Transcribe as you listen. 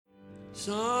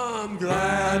Some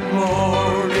glad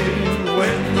morning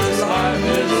when this life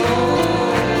is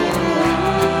over,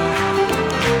 I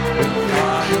will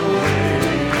fly away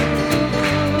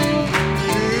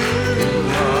to the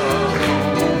home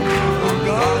on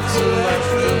God's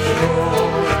celestial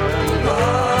shore, and I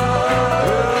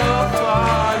will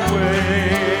fly away.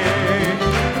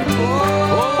 Oh,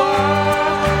 I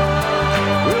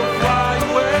will fly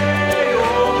away, oh,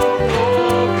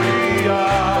 glory, I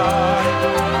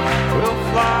will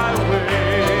fly away.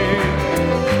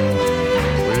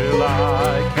 Well,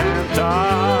 I can't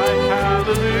die,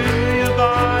 hallelujah,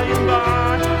 by and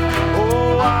by.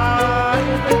 Oh, I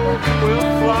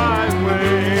will fly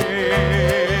away.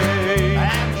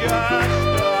 And just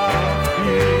a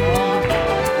few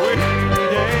weary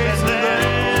days, and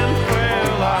then,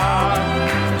 well, I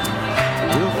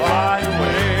will fly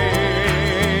away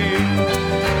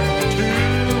to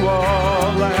a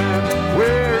land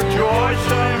where joy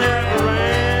shall never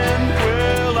end.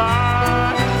 Will I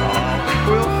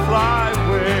will fly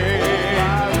away.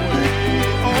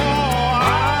 Oh,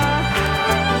 I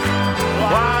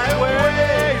fly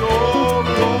away. Oh,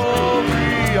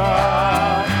 glory, I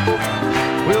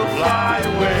will fly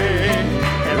away.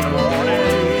 In the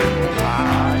morning I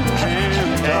can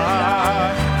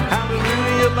die.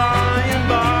 Hallelujah, by and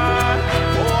by.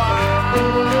 Oh, I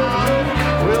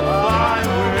will fly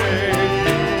away.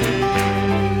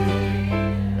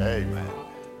 Amen.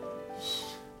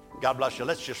 God bless you.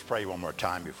 Let's just pray one more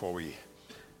time before we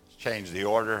change the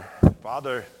order.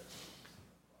 Father,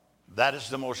 that is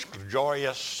the most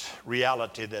joyous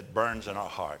reality that burns in our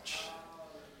hearts.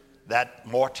 That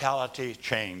mortality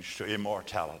changed to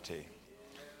immortality.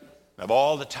 Of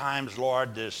all the times,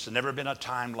 Lord, there's never been a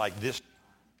time like this.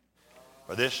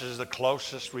 For this is the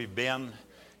closest we've been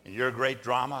in your great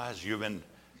drama as you've been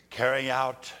carrying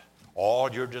out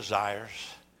all your desires.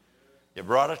 You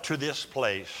brought it to this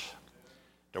place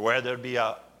to where there'd be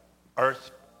a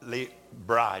earthly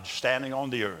bride standing on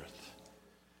the earth.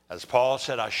 As Paul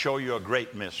said, I show you a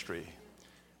great mystery.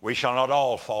 We shall not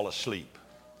all fall asleep.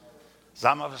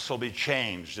 Some of us will be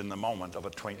changed in the moment of a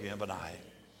twinkling of an eye.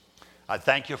 I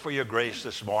thank you for your grace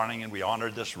this morning, and we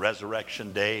honor this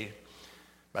resurrection day.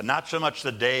 But not so much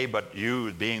the day, but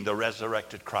you being the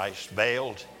resurrected Christ,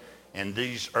 veiled in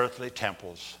these earthly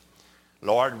temples.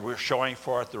 Lord, we're showing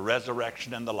forth the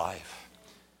resurrection and the life.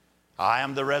 I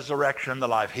am the resurrection and the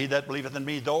life. He that believeth in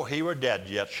me, though he were dead,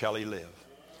 yet shall he live.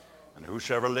 And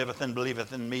whosoever liveth and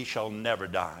believeth in me shall never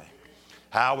die.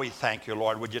 How we thank you,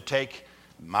 Lord. Would you take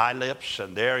my lips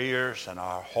and their ears and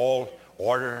our whole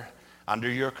order under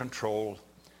your control?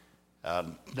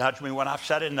 Nudge me when I've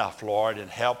said enough, Lord, and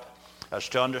help us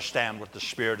to understand what the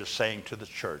Spirit is saying to the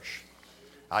church.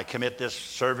 I commit this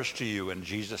service to you in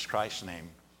Jesus Christ's name.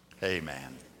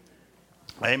 Amen.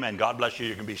 Amen. God bless you.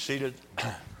 You can be seated.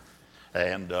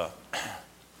 And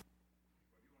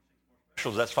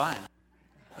that's fine.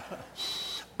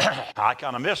 I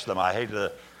kind of missed them. I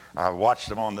watched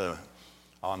them on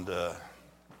the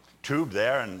tube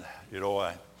there, and you know,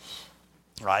 I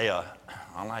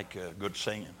like good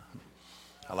singing.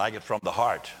 I like it from the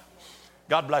heart.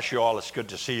 God bless you all. It's good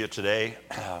to see you today.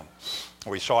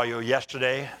 We saw you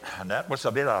yesterday, and that was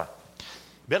a bit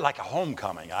like a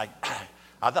homecoming. I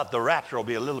thought the rapture will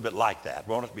be a little bit like that,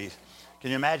 won't it be? Can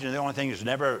you imagine the only thing is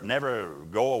never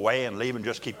go away and leave and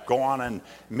just keep going and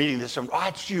meeting this and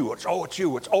it's you, it's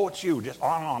you, just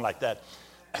on and on like that.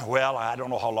 Well, I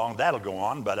don't know how long that'll go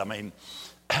on, but I mean,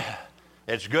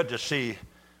 it's good to see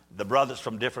the brothers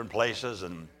from different places.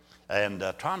 And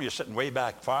Tom, you're sitting way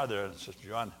back farther, and Sister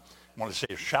John, I want to say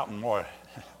you're shouting more.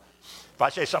 If I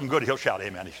say something good, he'll shout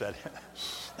amen, he said.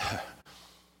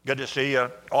 Good to see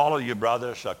you, all of you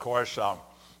brothers, of course.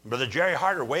 Brother Jerry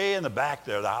Harder, way in the back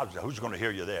there, who's going to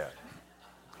hear you there?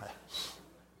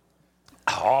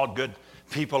 All good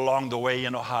people along the way, you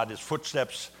know how his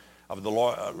footsteps of the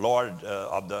Lord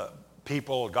of the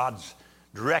people, God's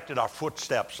directed our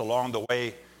footsteps along the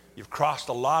way. You've crossed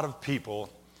a lot of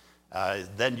people.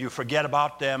 Then you forget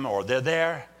about them, or they're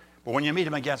there. But when you meet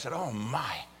them again, say, oh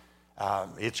my,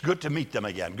 it's good to meet them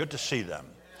again, good to see them.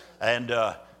 And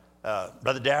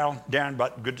Brother Darren,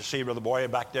 but good to see you, Brother Boy,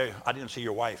 back there. I didn't see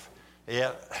your wife.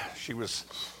 Yeah,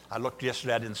 I looked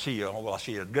yesterday, I didn't see you. Oh, well, I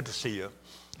see you. Good to see you.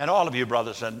 And all of you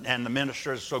brothers and the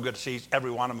ministers, so good to see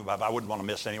every one of them. I wouldn't want to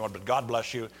miss anyone, but God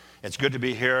bless you. It's good to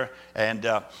be here. And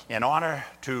in honor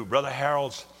to Brother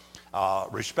Harold's,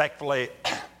 respectfully,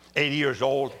 80 years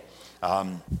old.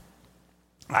 I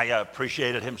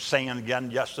appreciated him singing again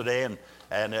yesterday,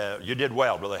 and you did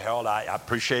well, Brother Harold. I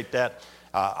appreciate that.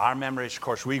 Our memories, of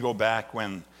course, we go back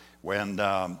when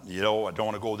I don't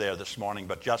want to go there this morning,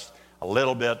 but just a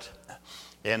little bit.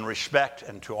 in respect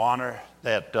and to honor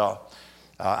that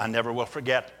I never will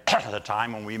forget the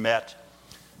time when we met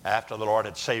after the Lord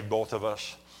had saved both of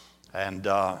us and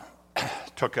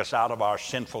took us out of our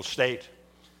sinful state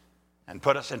and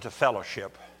put us into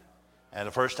fellowship. And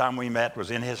the first time we met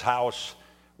was in his house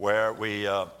where we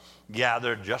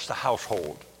gathered just a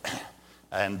household.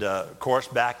 And of course,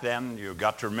 back then, you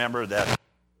got to remember that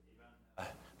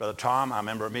Brother Tom, I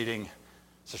remember meeting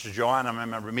Sister Joanne, I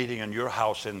remember meeting in your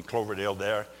house in Cloverdale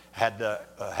there, had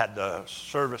the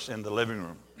service in the living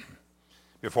room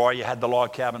before you had the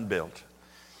log cabin built.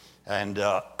 And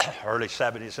early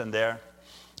 70s in there.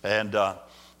 And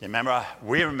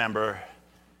we remember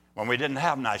when we didn't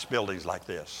have nice buildings like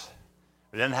this.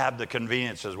 We didn't have the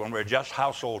conveniences when we were just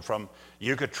household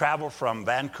you could travel from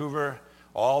Vancouver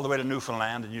all the way to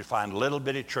Newfoundland and you'd find little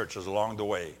bitty churches along the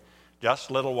way,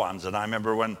 just little ones. And I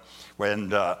remember when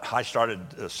I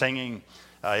started singing,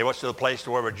 it was to the place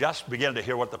where we just beginning to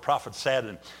hear what the prophet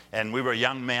said, and we were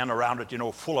young men around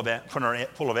it, full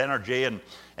of energy,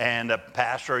 and the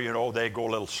pastor, they go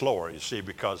a little slower, you see,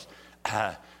 because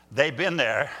they've been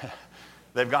there.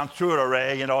 They've gone through it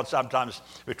already, and sometimes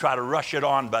we try to rush it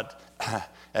on, but,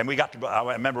 and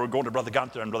I remember going to Brother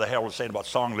Gunther and Brother Harold was saying about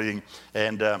song leading,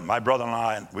 and my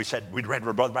brother-in-law, and we'd read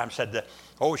where Brother Branham said,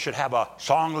 we should have a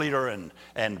song leader,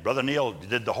 and Brother Neil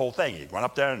did the whole thing. He went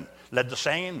up there and led the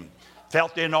singing,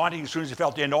 felt the anointing. As soon as he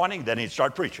felt the anointing, then he'd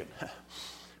start preaching.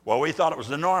 Well, we thought it was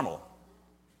the normal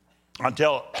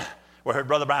until we heard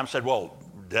Brother Branham said, well,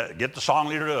 get the song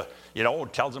leader to,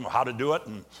 tells them how to do it.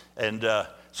 And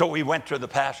so we went to the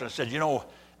pastor and said,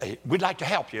 we'd like to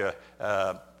help you.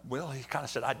 Well, he kind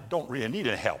of said, I don't really need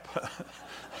any help.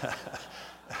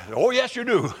 Oh, yes, you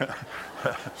do.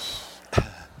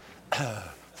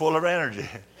 Full of energy.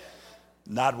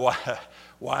 Not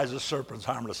wise as serpents,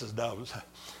 harmless as doves.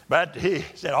 But he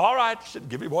said, all right. He said,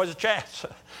 give you boys a chance.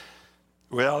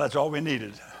 Well, that's all we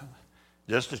needed.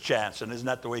 Just a chance. And isn't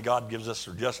that the way God gives us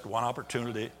just one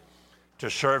opportunity to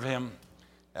serve him?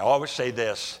 I always say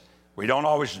this. We don't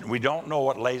know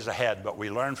what lays ahead, but we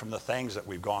learn from the things that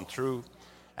we've gone through.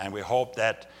 And we hope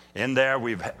that in there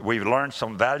we've learned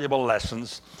some valuable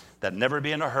lessons, that never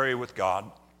be in a hurry with God.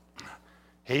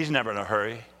 He's never in a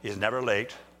hurry. He's never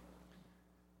late.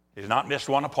 He's not missed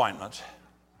one appointment.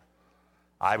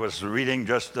 I was reading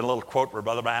just a little quote where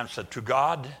Brother Branham said, to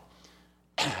God,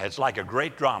 it's like a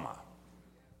great drama.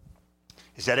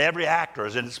 He said, every actor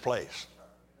is in its place.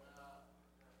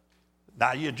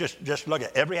 Now you just look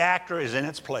at every actor is in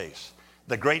its place.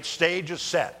 The great stage is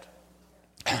set.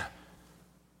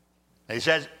 He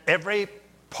says every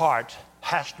part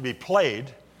has to be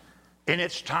played in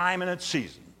its time and its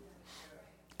season.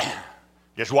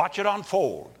 Just watch it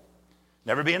unfold.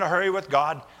 Never be in a hurry with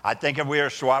God. I think if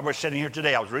while we're sitting here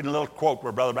today, I was reading a little quote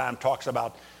where Brother Branham talks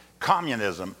about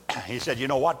communism. He said,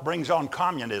 what brings on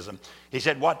communism? He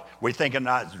said, what we're thinking,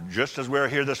 just as we're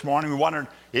here this morning, we wondered,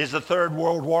 is the Third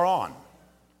World War on?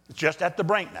 It's just at the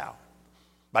brink now.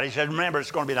 But he said, remember,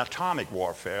 it's going to be an atomic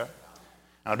warfare.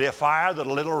 And it'll be a fire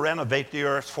that'll little renovate the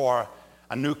earth for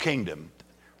a new kingdom,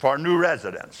 for a new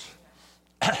residence.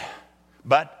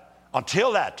 But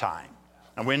until that time,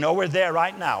 and we know we're there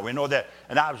right now. We know that.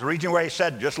 And I was reading where he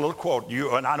said, just a little quote,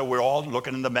 and I know we're all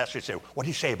looking in the message, say, what did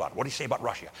he say about it? What did he say about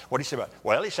Russia? What did he say about it?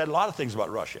 Well, he said a lot of things about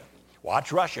Russia.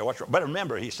 Watch Russia. But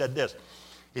remember, he said this.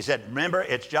 He said, remember,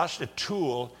 it's just a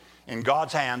tool in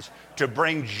God's hands to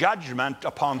bring judgment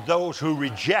upon those who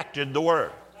rejected the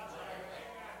word.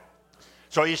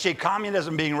 So you see,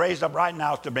 communism being raised up right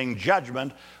now is to bring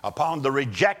judgment upon the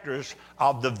rejectors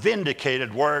of the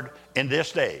vindicated word in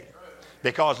this day.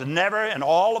 Because never in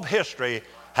all of history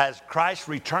has Christ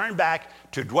returned back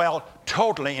to dwell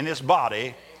totally in his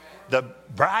body, the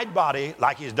bride body,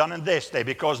 like he's done in this day,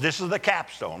 because this is the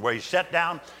capstone where he set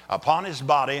down upon his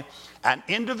body. And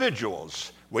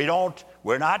individuals, we're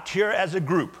not here as a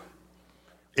group.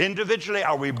 Individually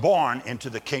are we born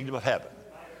into the kingdom of heaven.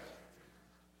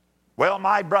 Well,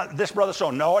 my brother, this brother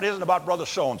so-and-so. No, it isn't about brother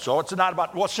so-and-so. It's not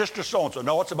about, sister so-and-so.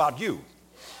 No, it's about you.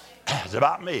 It's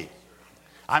about me.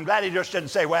 I'm glad he just didn't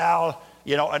say, well,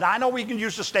 and I know we can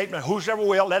use the statement, whosoever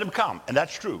will, let him come. And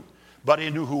that's true. But he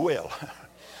knew who will.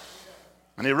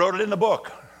 And he wrote it in the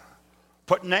book.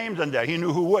 Put names in there. He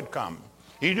knew who would come.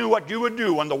 He knew what you would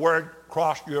do when the word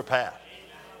crossed your path.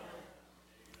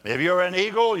 If you're an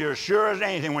eagle, you're sure as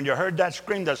anything. When you heard that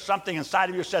scream, there's something inside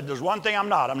of you said, there's one thing I'm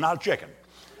not a chicken.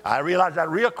 I realized that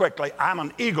real quickly. I'm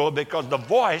an eagle because the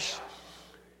voice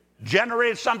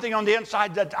generated something on the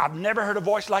inside that I've never heard a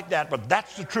voice like that, but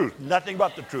that's the truth, nothing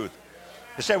but the truth.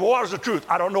 You say, well, what was the truth?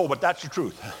 I don't know, but that's the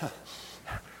truth.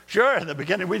 Sure, in the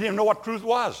beginning, we didn't even know what truth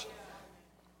was.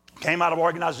 came out of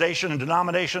organization and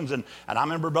denominations. And I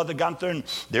remember Brother Gunther in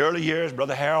the early years.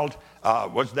 Brother Harold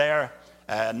was there.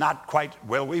 Not quite,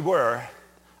 well, we were.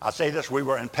 I'll say this, we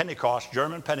were in Pentecost,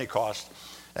 German Pentecost.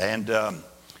 And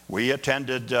we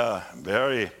attended I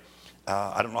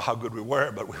don't know how good we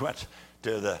were, but we went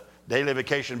to the Daily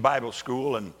Vacation Bible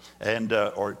School and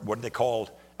or what they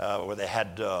called, where they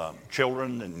had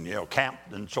children and, camp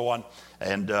and so on.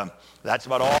 And that's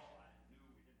about all.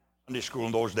 Sunday school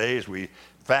in those days. In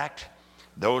fact,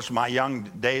 those my young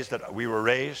days that we were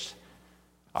raised,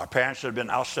 our parents had been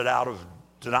ousted out of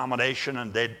denomination,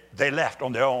 and they left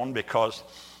on their own because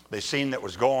they seen that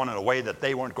was going in a way that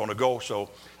they weren't going to go. So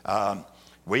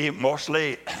we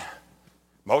mostly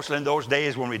in those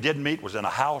days when we did meet was in a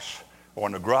house or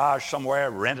in a garage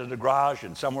somewhere, rented a garage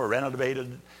and somewhere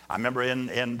renovated. I remember in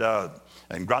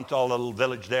Grunthal, little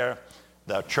village there,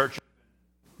 the church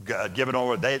given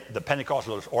over, the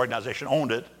Pentecostal organization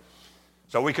owned it,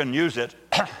 so we couldn't use it.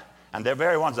 And the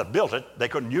very ones that built it, they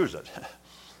couldn't use it.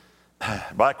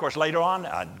 But of course, later on,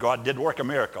 God did work a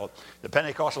miracle. The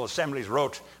Pentecostal assemblies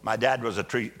wrote, my dad was a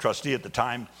trustee at the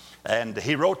time, and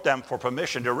he wrote them for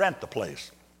permission to rent the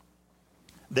place.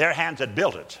 Their hands had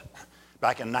built it.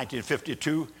 Back in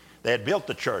 1952, they had built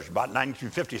the church. About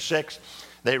 1956,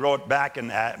 they wrote back, and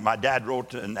my dad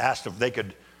wrote and asked if they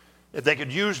could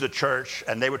use the church,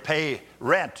 and they would pay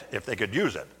rent if they could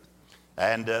use it.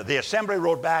 And the assembly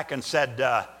wrote back and said,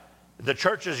 the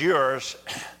church is yours.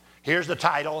 Here's the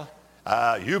title.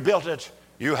 You built it.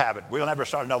 You have it. We'll never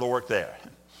start another work there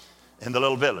in the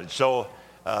little village. So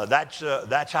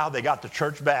that's how they got the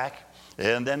church back.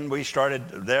 And then we started,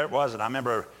 there it was, and I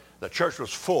remember the church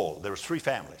was full. There was 3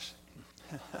 families.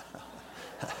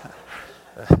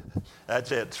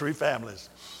 That's it, 3 families.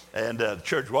 And the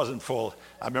church wasn't full.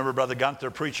 I remember Brother Gunther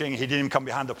preaching. He didn't even come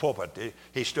behind the pulpit.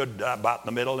 He stood about in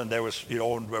the middle, and there was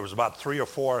about 3 or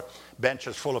 4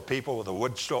 benches full of people with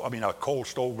a coal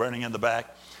stove burning in the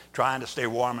back, trying to stay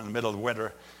warm in the middle of the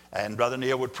winter. And Brother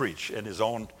Neil would preach in his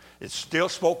own. It still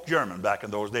spoke German back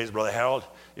in those days, Brother Harold.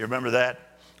 You remember that?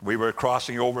 We were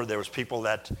crossing over. There was people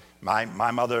that my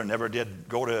mother never did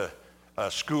go to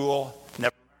school,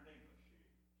 never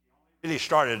really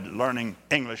started learning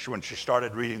English when she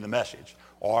started reading the Message,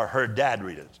 or her dad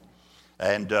read it.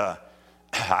 And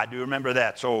I do remember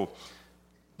that. So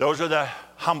those are the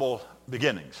humble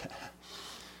beginnings.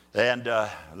 And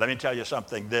let me tell you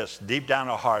something, deep down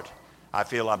in our heart, I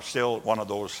feel I'm still one of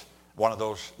those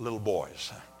little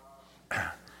boys.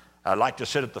 I'd like to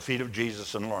sit at the feet of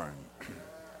Jesus and learn.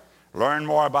 Learn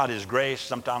more about his grace.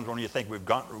 Sometimes when you think we're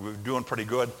doing pretty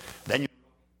good, then you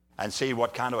and see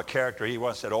what kind of a character he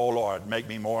was. Said, oh Lord, make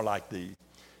me more like thee.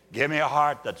 Give me a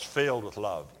heart that's filled with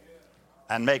love,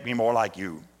 and make me more like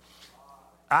you.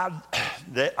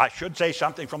 I should say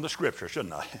something from the scripture,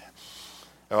 shouldn't I?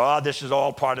 Oh, this is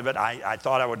all part of it. I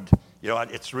thought I would,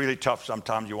 it's really tough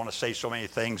sometimes. You want to say so many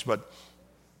things, but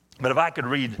if I could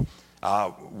read,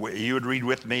 you would read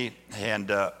with me, and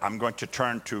I'm going to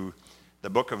turn to the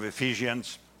book of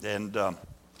Ephesians, and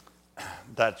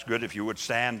that's good if you would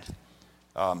stand.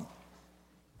 I'm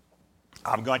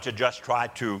going to just try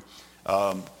to,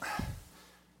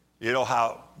 you know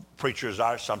how preachers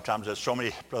are sometimes. There's so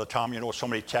many, Brother Tom, so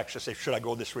many texts that say, should I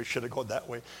go this way, should I go that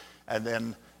way? And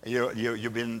then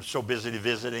you've been so busy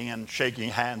visiting and shaking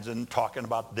hands and talking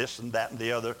about this and that and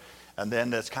the other. And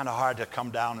then it's kind of hard to come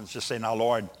down and just say, now,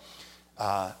 Lord,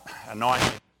 anoint me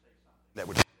that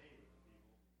would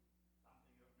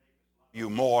you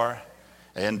more.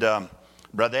 And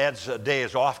Brother Ed's day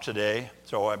is off today,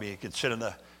 so he can sit in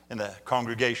the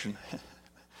congregation.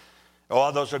 Oh,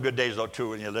 those are good days though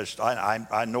too. And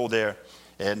I know there.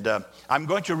 And I'm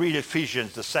going to read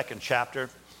Ephesians, the 2nd chapter,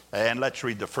 and let's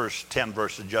read the first 10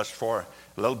 verses just for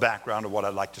a little background of what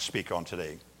I'd like to speak on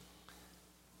today.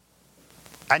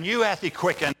 And you hath he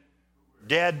quickened,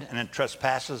 dead and in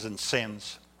trespasses and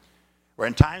sins, where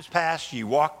in times past ye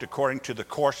walked according to the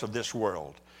course of this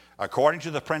world, according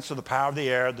to the prince of the power of the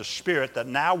air, the spirit that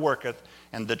now worketh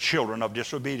in the children of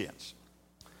disobedience,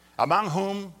 among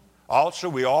whom also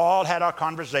we all had our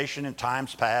conversation in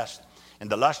times past, in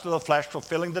the lust of the flesh,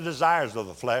 fulfilling the desires of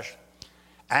the flesh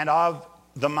and of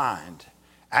the mind,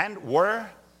 and were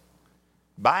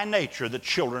by nature the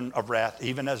children of wrath,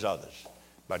 even as others.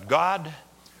 But God,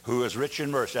 who is rich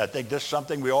in mercy, I think this is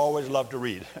something we always love to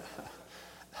read.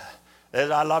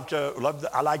 I like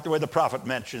the way the prophet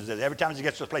mentions it. Every time he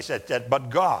gets to a place that said, but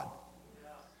God,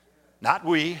 not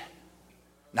we,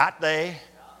 not they,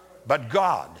 but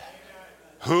God,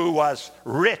 who was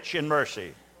rich in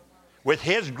mercy, with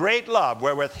his great love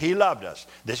wherewith he loved us.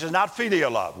 This is not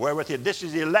filial love, this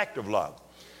is the elective love.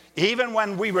 Even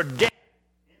when we were dead,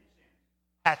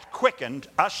 hath quickened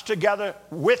us together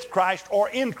with Christ or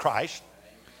in Christ.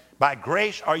 By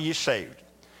grace are ye saved,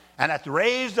 and hath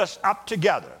raised us up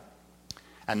together,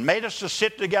 and made us to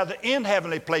sit together in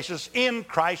heavenly places in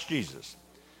Christ Jesus,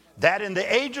 that in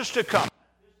the ages to come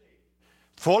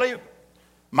fully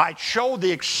might show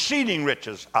the exceeding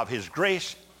riches of his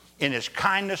grace in his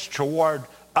kindness toward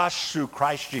us through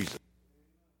Christ Jesus.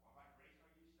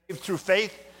 Through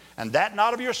faith, and that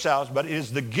not of yourselves, but it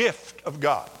is the gift of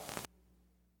God.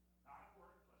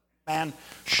 Man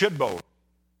should boast.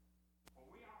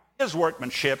 His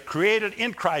workmanship, created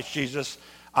in Christ Jesus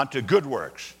unto good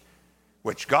works,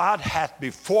 which God hath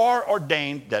before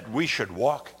ordained that we should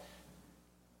walk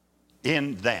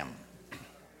in them.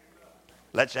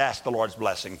 Let's ask the Lord's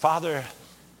blessing. Father,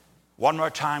 one more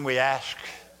time we ask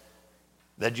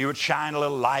that you would shine a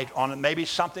little light on it. Maybe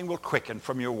something will quicken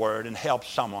from your word and help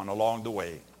someone along the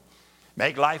way.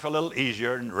 Make life a little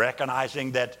easier in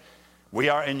recognizing that we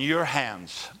are in your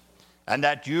hands and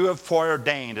that you have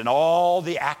foreordained and all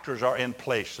the actors are in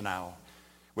place now.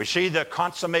 We see the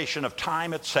consummation of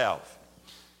time itself.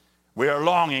 We are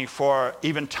longing for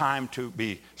even time to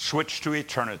be switched to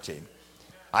eternity.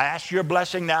 I ask your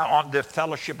blessing now on the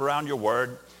fellowship around your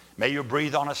word. May you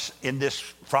breathe on us in this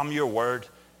from your word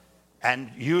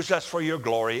and use us for your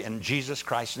glory. In Jesus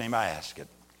Christ's name I ask it.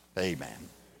 Amen.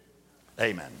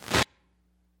 Amen.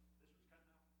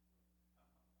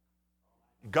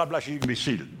 God bless you. You can be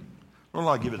seated. Well,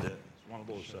 I'll give it that. It's one of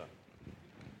those.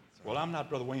 Well, I'm not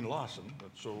Brother Wayne Lawson, but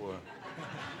so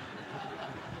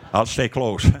I'll stay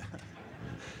close.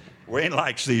 Wayne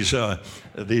likes these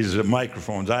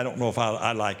microphones. I don't know if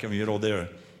I like them. You know,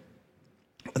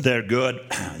 they're good.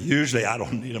 Usually I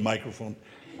don't need a microphone.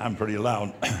 I'm pretty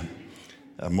loud.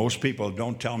 Most people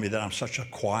don't tell me that I'm such a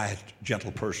quiet,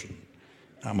 gentle person.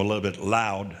 I'm a little bit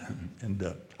loud,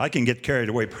 and I can get carried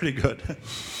away pretty good.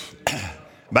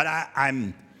 But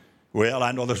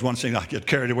I know there's one thing, I get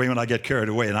carried away when I get carried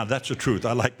away. Now, that's the truth.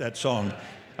 I like that song.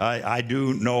 I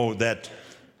do know that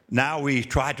now we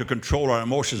try to control our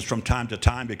emotions from time to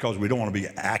time because we don't want to be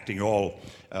acting all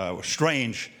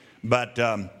strange. But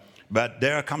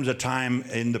there comes a time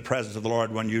in the presence of the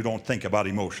Lord when you don't think about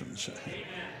emotions.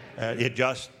 You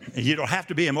don't have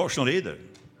to be emotional either.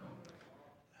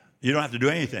 You don't have to do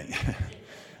anything.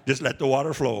 Just let the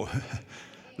water flow.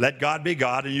 Let God be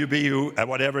God and you be you at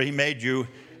whatever he made you.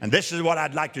 And this is what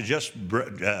I'd like to just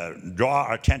draw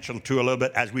our attention to a little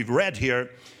bit as we've read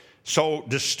here so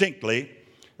distinctly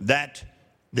that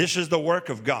this is the work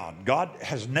of God. God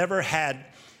has never had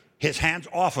his hands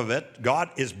off of it. God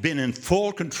has been in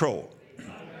full control.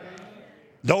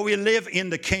 Though we live in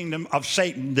the kingdom of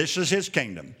Satan, this is his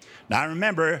kingdom. Now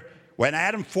remember, when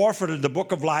Adam forfeited the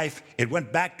book of life, it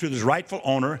went back to his rightful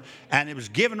owner, and it was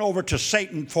given over to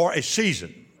Satan for a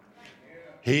season.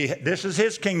 This is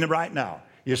his kingdom right now.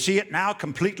 You see it now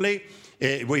completely.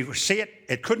 We see it.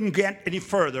 It couldn't get any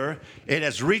further. It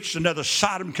has reached another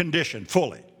Sodom condition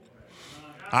fully.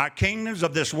 Our kingdoms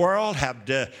of this world have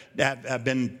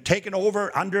been taken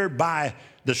over under by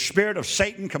the spirit of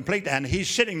Satan completely, and he's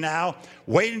sitting now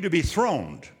waiting to be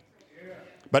throned.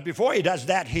 But before he does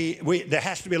that, there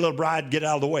has to be a little bride get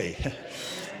out of the way.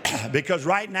 Because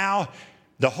right now,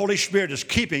 the Holy Spirit is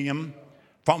keeping him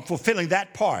from fulfilling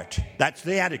that part. That's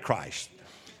the Antichrist.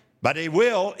 But he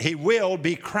will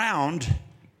be crowned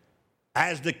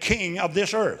as the king of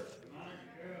this earth.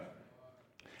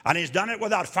 And he's done it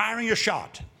without firing a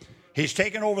shot. He's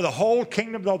taken over the whole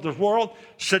kingdom of this world,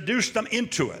 seduced them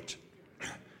into it.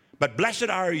 But blessed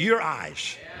are your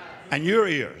eyes and your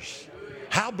ears.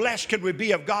 How blessed can we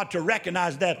be of God to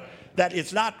recognize that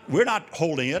it's not, we're not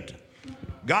holding it,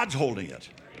 God's holding it.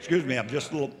 Excuse me, I'm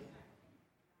just a little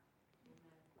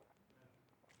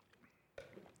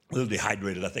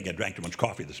dehydrated. I think I drank too much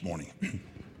coffee this morning.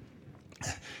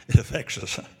 It affects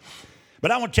us.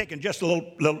 But I want to take in just a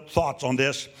little thoughts on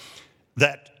this,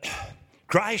 that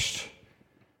Christ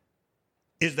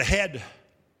is the head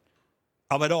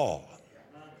of it all.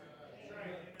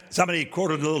 Somebody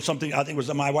quoted a little something, I think it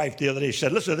was my wife the other day. She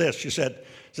said, listen to this. She said,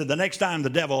 the next time the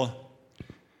devil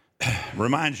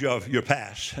reminds you of your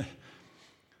past,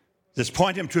 just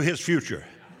point him to his future.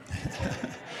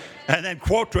 And then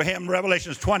quote to him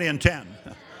Revelations 20 and 10.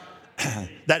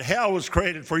 That hell was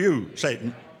created for you,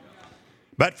 Satan.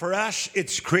 But for us,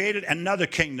 it's created another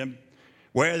kingdom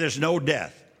where there's no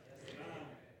death.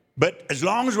 But as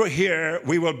long as we're here,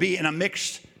 we will be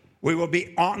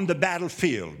on the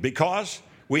battlefield because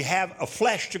we have a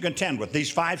flesh to contend with. These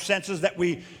five senses that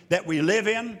we live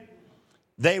in,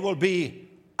 they will be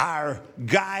our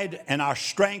guide and our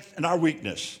strength and our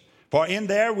weakness. For in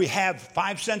there we have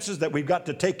five senses that we've got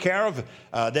to take care of.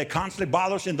 They constantly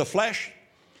bother us in the flesh.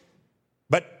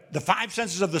 the five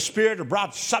senses of the Spirit are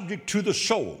brought subject to the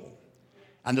soul.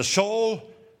 And the soul,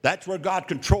 that's where God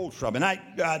controls from. And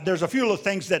there's a few little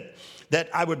things that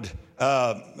I would,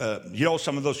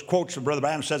 some of those quotes that Brother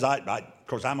Branham says, of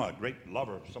course, I'm a great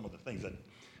lover of some of the things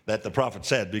that the prophet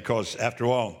said, because after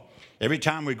all, every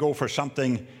time we go for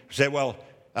something, we say, well,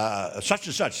 such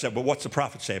and such said, well, what's the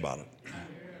prophet say about it?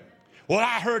 Well,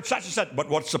 I heard such and such, but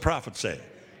what's the prophet say?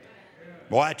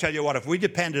 Well, I tell you what, if we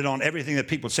depended on everything that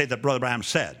people say that Brother Branham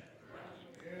said,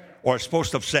 or is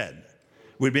supposed to have said,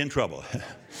 we'd be in trouble.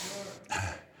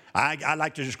 I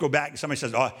like to just go back, and somebody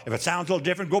says, oh, if it sounds a little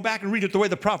different, go back and read it the way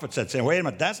the prophet said. Say, wait a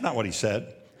minute, that's not what he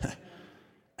said.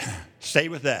 Stay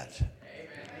with that.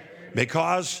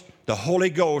 Because the Holy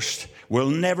Ghost will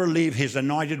never leave his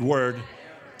anointed word,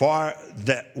 for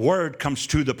the word comes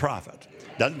to the prophet.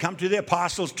 Doesn't come to the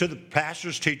apostles, to the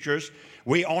pastors, teachers.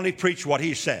 We only preach what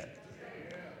he said.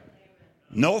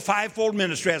 No fivefold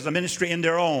ministry has a ministry in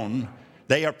their own.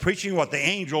 They are preaching what the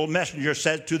angel messenger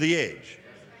said to the age.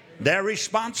 Their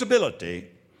responsibility,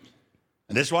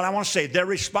 and this is what I want to say, their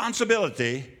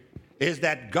responsibility is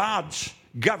that God's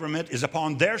government is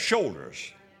upon their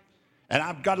shoulders. And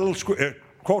I've got a little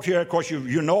quote here. Of course,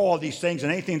 you know all these things,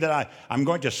 and anything that I'm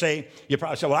going to say, you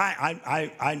probably say, well,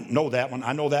 I know that one.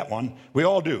 I know that one. We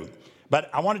all do. But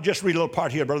I want to just read a little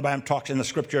part here. Brother Branham talks in the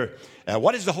scripture.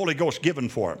 What is the Holy Ghost given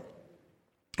for?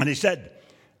 And he said,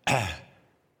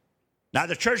 now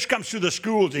the church comes through the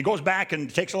schools. He goes back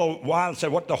and takes a little while and said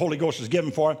what the Holy Ghost is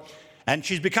given for. And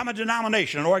she's become a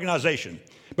denomination, an organization.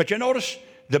 But you notice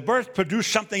the birth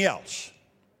produced something else.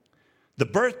 The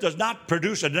birth does not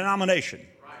produce a denomination.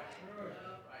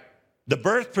 The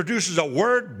birth produces a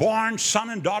word-born son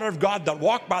and daughter of God that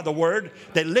walk by the word.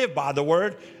 They live by the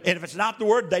word. And if it's not the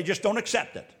word, they just don't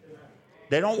accept it.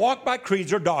 They don't walk by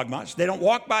creeds or dogmas. They don't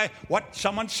walk by what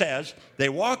someone says. They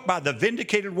walk by the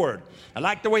vindicated word. I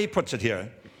like the way he puts it here.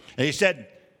 And he said,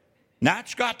 now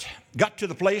it's got to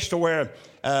the place to where,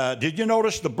 did you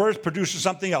notice the birth produces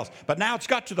something else? But now it's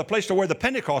got to the place to where the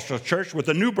Pentecostal church with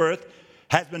the new birth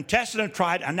has been tested and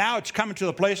tried, and now it's coming to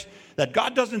the place that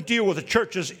God doesn't deal with the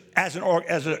churches as an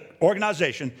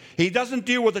organization. He doesn't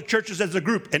deal with the churches as a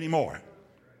group anymore.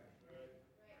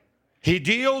 He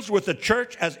deals with the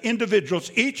church as individuals,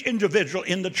 each individual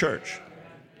in the church.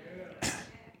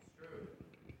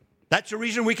 That's the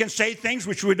reason we can say things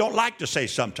which we don't like to say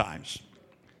sometimes.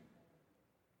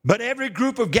 But every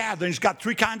group of gatherings got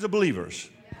three kinds of believers.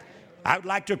 I would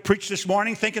like to preach this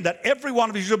morning thinking that every one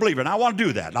of you is a believer, and I want to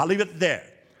do that. I'll leave it there.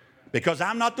 Because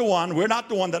we're not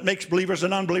the one that makes believers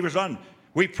and unbelievers.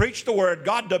 We preach the word.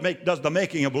 God does the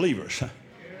making of believers.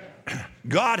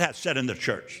 God has said in the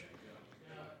church.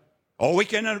 Oh, we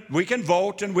can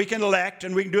vote and we can elect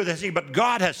and we can do this thing, but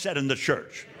God has said in the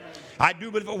church. I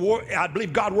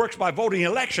believe God works by voting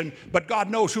and election, but God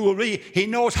knows who will be. He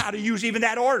knows how to use even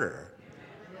that order.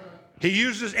 He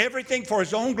uses everything for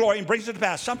his own glory and brings it to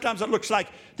pass. Sometimes it looks like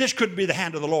this couldn't be the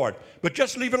hand of the Lord, but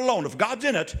just leave it alone. If God's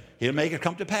in it, he'll make it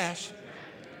come to pass.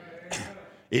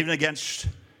 Even against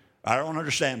our own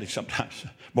understanding sometimes,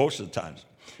 most of the times.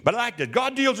 But I like that.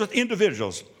 God deals with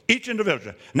individuals, each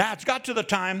individual. Now it's got to the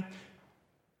time,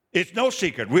 it's no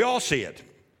secret. We all see it.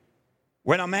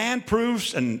 When a man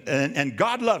proves and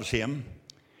God loves him,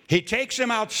 he takes him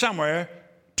out somewhere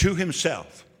to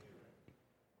himself.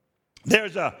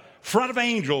 There's a front of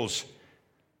angels.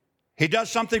 He does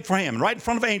something for him. Right in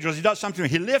front of angels, he does something.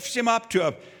 He lifts him up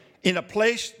in a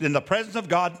place in the presence of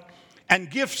God and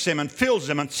gifts him and fills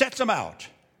him and sets him out.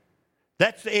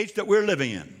 That's the age that we're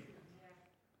living in.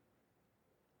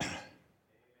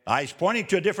 He's pointing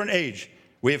to a different age.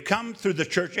 We have come through the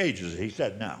church ages, he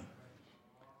said now.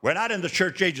 We're not in the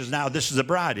church ages now. This is the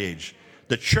bride age.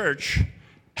 The church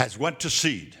has went to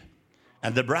seed,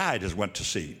 and the bride has went to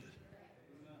seed.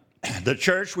 The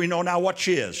church, we know now what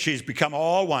she is. She's become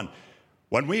all one.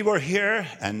 When we were here,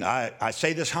 and I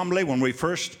say this humbly, when we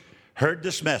first heard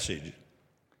this message,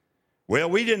 well,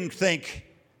 we didn't think,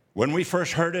 when we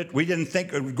first heard it, we didn't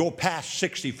think it would go past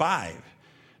 65.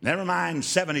 Never mind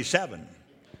 77.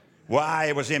 Why,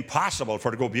 it was impossible for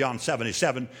it to go beyond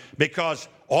 77 because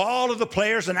all of the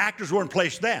players and actors were in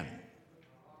place then.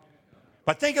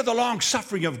 But think of the long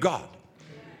suffering of God.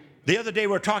 The other day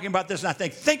we were talking about this, and I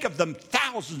think of them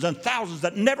thousands and thousands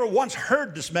that never once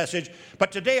heard this message,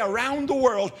 but today around the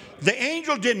world, the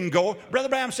angel didn't go. Brother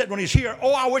Branham said when he's here,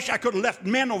 oh, I wish I could have left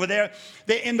men over there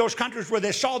in those countries where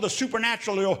they saw the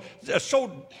supernatural,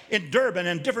 so in Durban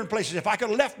and different places. If I could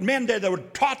have left men there that would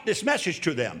have taught this message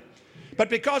to them. But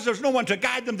because there's no one to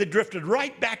guide them, they drifted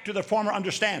right back to their former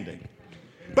understanding.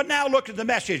 But now look at the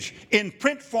message in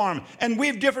print form. And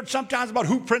we've differed sometimes about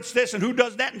who prints this and who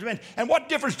does that. And what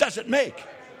difference does it make?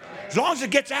 As long as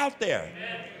it gets out there.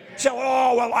 Say,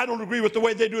 oh, well, I don't agree with the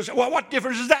way they do it. Well, what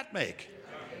difference does that make?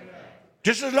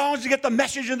 Just as long as you get the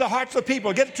message in the hearts of the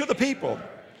people, get it to the people.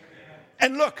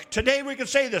 And look, today we can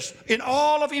say this, in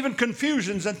all of even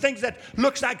confusions and things that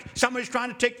looks like somebody's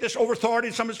trying to take this over authority,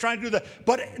 somebody's trying to do that,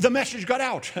 but the message got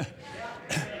out.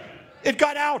 It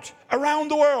got out around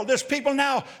the world. There's people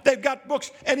now, they've got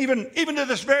books, and even to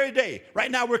this very day,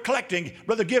 right now we're collecting,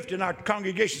 Brother Gift in our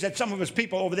congregation said some of his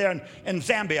people over there in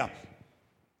Zambia,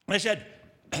 they said,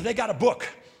 they got a book,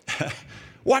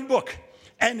 one book,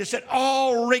 and they said,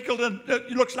 all wrinkled, and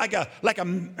it looks like a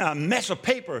mess of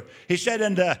paper. He said,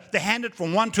 and they handed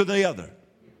from one to the other.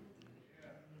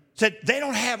 Said, they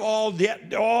don't have all the,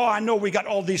 I know we got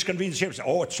all these conveniences here. Said,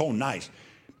 it's so nice.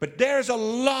 But there's a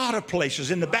lot of places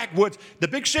in the backwoods. The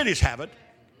big cities have it,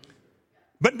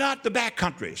 but not the back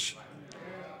countries.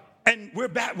 And we're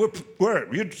back,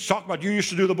 you talk about, you used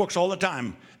to do the books all the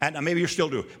time, and maybe you still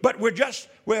do. But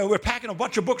we're packing a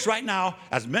bunch of books right now,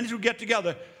 as many as we get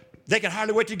together. They can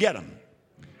hardly wait to get them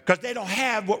because they don't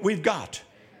have what we've got.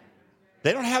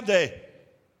 They don't have the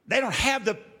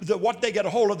what they get a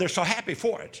hold of. They're so happy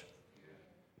for it.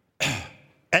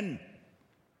 And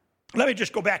let me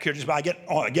just go back here. Just I get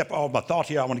all my thought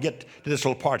here. I want to get to this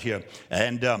little part here.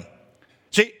 And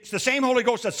see, it's the same Holy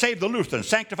Ghost that saved the Lutherans,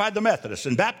 sanctified the Methodists,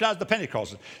 and baptized the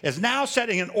Pentecostals, is now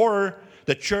setting in order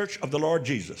the church of the Lord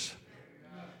Jesus.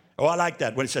 Oh, I like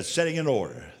that when it says setting in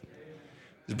order.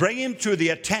 Bring him to the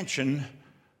attention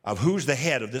of who's the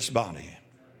head of this body.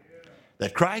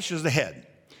 That Christ is the head.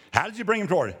 How does he bring him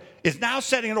to order? It's now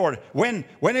setting in order. When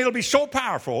it'll be so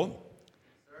powerful,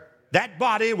 that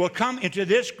body will come into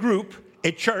this group,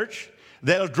 a church,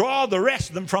 that'll draw the rest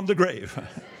of them from the grave.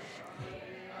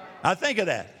 Now think of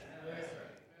that.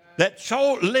 That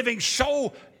living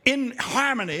so in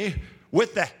harmony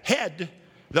with the head,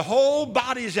 the whole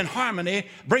body is in harmony,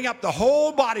 bring up the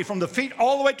whole body from the feet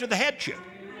all the way to the headship.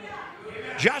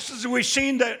 Just as we've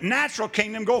seen the natural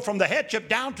kingdom go from the headship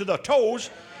down to the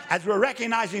toes, as we're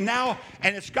recognizing now,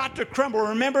 and it's got to crumble.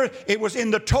 Remember, it was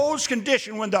in the toes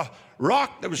condition when the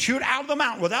rock that was shoot out of the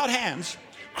mountain without hands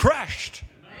crushed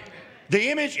the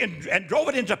image and drove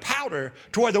it into powder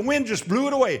to where the wind just blew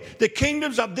it away. The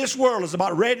kingdoms of this world is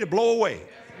about ready to blow away.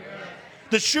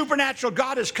 The supernatural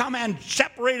God has come and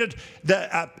separated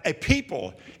a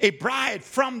people, a bride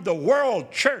from the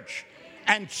world church,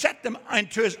 and set them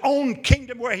into his own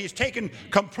kingdom where he's taken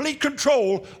complete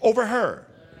control over her.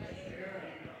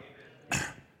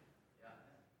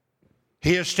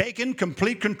 He has taken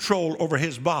complete control over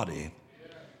his body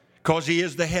because he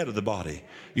is the head of the body.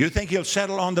 You think he'll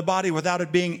settle on the body without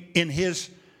it being in his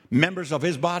members of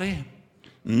his body?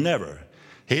 Never.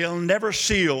 He'll never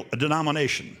seal a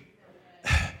denomination.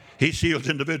 He seals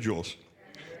individuals.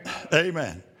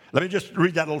 Amen. Let me just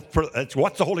read that a little further. It's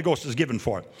what the Holy Ghost is given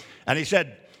for it. And he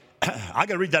said, I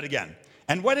got to read that again.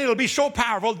 And when it'll be so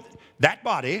powerful, that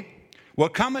body will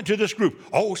come into this group.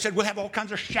 Oh, said we'll have all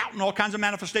kinds of shouting, all kinds of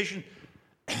manifestation.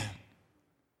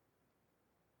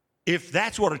 If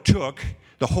that's what it took,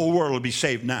 the whole world will be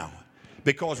saved now.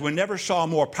 Because we never saw a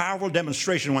more powerful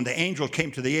demonstration when the angel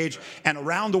came to the age and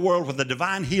around the world with the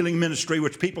divine healing ministry,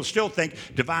 which people still think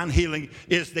divine healing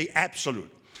is the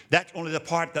absolute. That's only the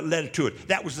part that led to it.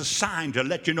 That was the sign to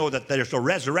let you know that there's a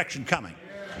resurrection coming.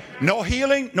 No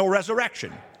healing, no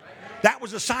resurrection. That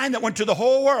was a sign that went to the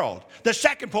whole world. The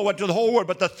second pull went to the whole world,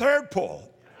 but the third pull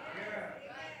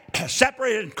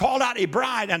separated and called out a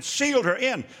bride and sealed her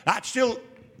in. Not still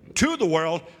to the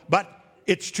world, but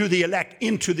it's to the elect,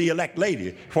 into the elect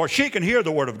lady, for she can hear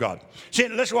the word of God. See,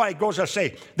 this is why it goes to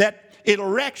say that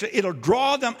it'll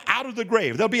draw them out of the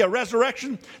grave. There'll be a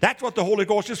resurrection. That's what the Holy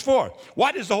Ghost is for.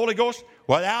 What is the Holy Ghost?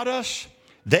 Without us,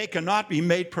 they cannot be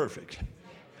made perfect.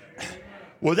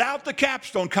 Without the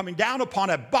capstone coming down upon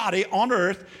a body on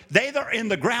earth, they that are in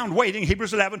the ground waiting,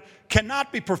 Hebrews 11,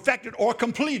 cannot be perfected or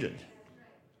completed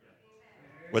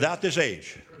without this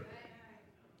age.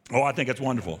 Oh, I think it's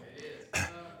wonderful.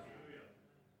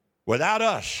 Without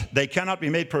us, they cannot be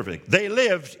made perfect. They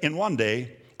lived in one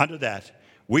day under that.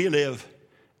 We live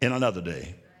in another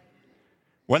day.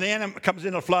 When the enemy comes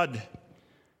in a flood,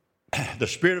 the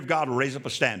Spirit of God will raise up a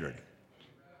standard.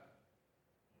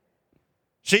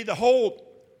 See, the whole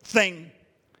thing,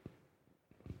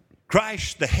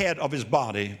 Christ, the head of his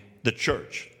body, the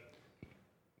church.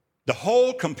 The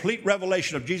whole complete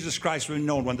revelation of Jesus Christ will be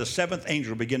known when the seventh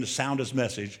angel began to sound his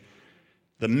message.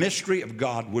 The mystery of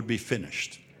God would be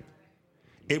finished.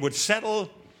 It would settle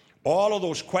all of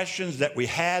those questions that we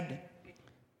had,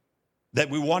 that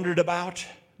we wondered about,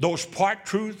 those part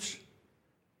truths.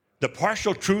 The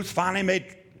partial truth finally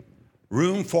made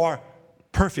room for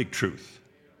perfect truth.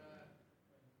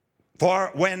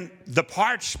 For when the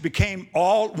parts became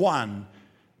all one,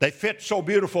 they fit so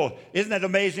beautiful. Isn't it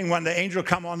amazing when the angel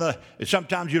come on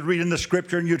sometimes you'd read in the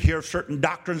scripture and you'd hear certain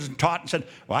doctrines taught and said,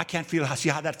 well, I can't see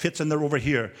how that fits in there over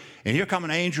here. And here come an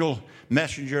angel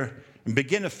messenger and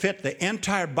begin to fit the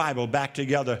entire Bible back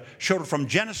together, showed it from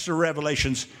Genesis to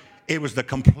Revelations. It was the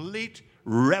complete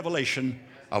revelation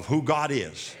of who God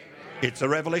is. It's the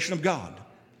revelation of God.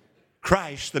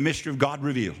 Christ, the mystery of God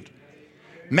revealed.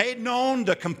 Made known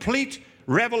the complete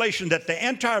revelation that the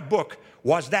entire book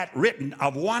was that written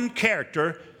of one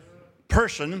character,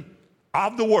 person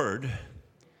of the Word,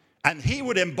 and he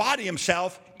would embody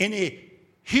himself in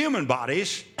human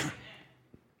bodies.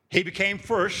 He became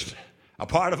first a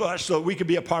part of us so we could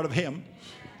be a part of him.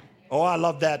 Oh, I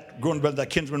love that, going by the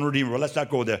kinsman redeemer. Well, let's not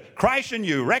go there. Christ in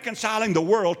you, reconciling the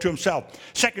world to himself.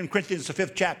 2 Corinthians, the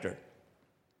 5th chapter.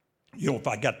 You know, if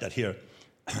I got that here,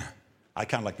 I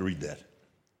kind of like to read that.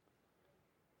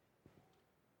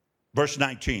 Verse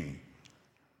 19.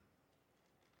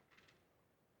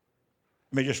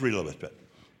 Let me just read a little bit.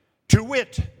 To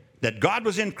wit, that God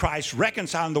was in Christ,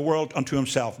 reconciling the world unto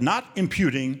himself, not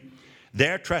imputing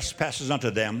their trespasses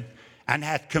unto them, and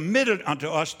hath committed unto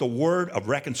us the word of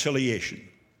reconciliation.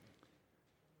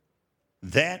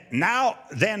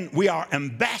 Then we are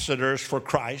ambassadors for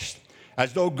Christ,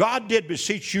 as though God did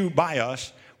beseech you by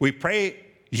us. We pray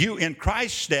you in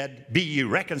Christ's stead, be ye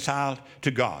reconciled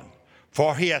to God.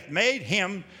 For he hath made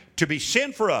him to be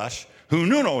sin for us, who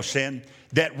knew no sin,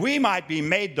 that we might be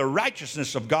made the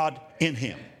righteousness of God in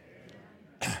him.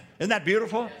 Isn't that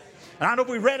beautiful? And I don't know if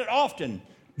we read it often,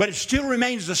 but it still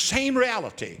remains the same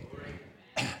reality.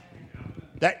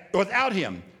 That without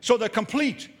him. So the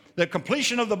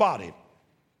completion of the body.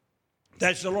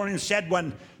 That's the Lord said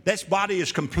when this body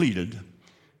is completed.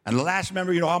 And the last,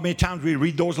 remember, you know how many times we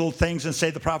read those little things and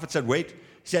say the prophet said, wait.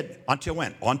 He said, until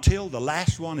when? Until the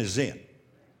last one is in.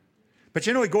 But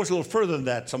you know, he goes a little further than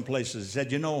that some places. He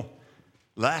said, you know,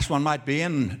 the last one might be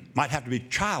in, might have to be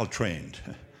child trained.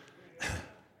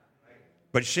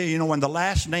 But you see, you know, when the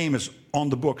last name is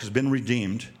on the book has been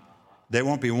redeemed, there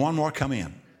won't be one more come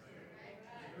in.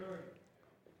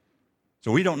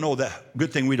 So we don't know that.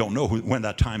 Good thing we don't know when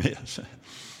that time is.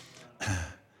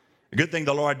 A good thing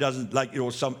the Lord doesn't, like, you know,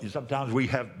 sometimes we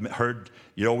have heard,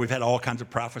 you know, we've had all kinds of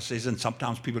prophecies, and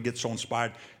sometimes people get so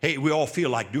inspired. Hey, we all feel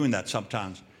like doing that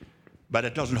sometimes, but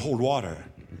it doesn't hold water.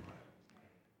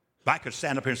 If I could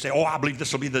stand up here and say, oh, I believe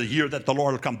this will be the year that the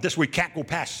Lord will come. We can't go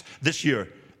past this year.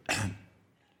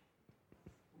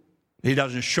 He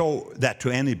doesn't show that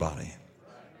to anybody.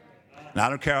 And I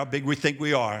don't care how big we think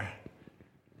we are.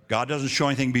 God doesn't show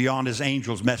anything beyond his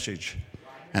angel's message.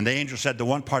 And the angel said the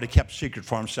one part he kept secret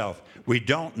for himself. We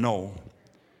don't know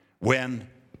when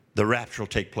the rapture will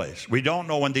take place. We don't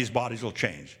know when these bodies will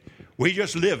change. We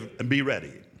just live and be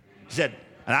ready. He said,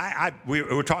 and we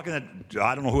were talking,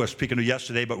 I don't know who I was speaking to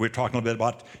yesterday, but we were talking a little bit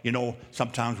about, you know,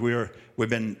 sometimes we've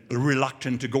been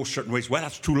reluctant to go certain ways. Well,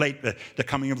 it's too late. The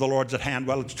coming of the Lord's at hand.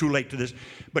 Well, it's too late to this.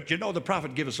 But you know, the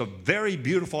prophet gave us a very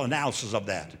beautiful analysis of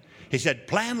that. He said,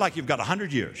 plan like you've got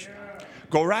 100 years.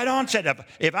 Go right on. Said,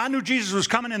 if I knew Jesus was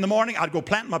coming in the morning, I'd go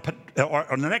plant or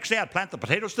the next day I'd plant the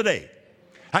potatoes today.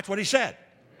 That's what he said.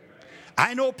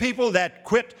 I know people that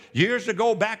quit years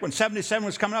ago, back when 77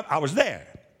 was coming up. I was there.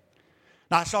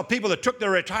 Now, I saw people that took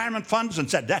their retirement funds and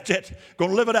said, that's it.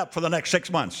 Going to live it up for the next 6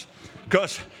 months.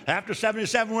 Because after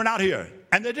 77, we're not here.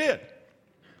 And they did.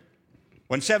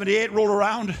 When 78 rolled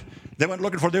around, they went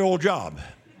looking for their old job.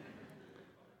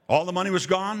 All the money was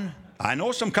gone. I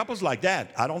know some couples like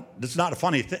that. It's not a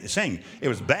funny thing. It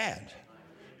was bad.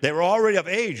 They were already of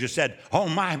age. They said, oh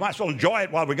my, might as well enjoy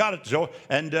it while we got it. So,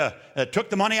 and took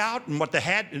the money out and what they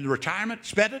had in retirement,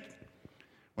 spent it.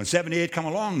 When 78 come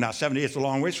along, now 78 is a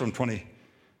long ways from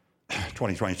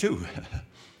 2022.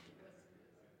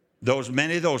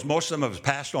 Many of those, most of them have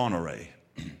passed on already.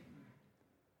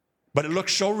 But it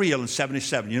looks so real in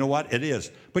 77. You know what? It is.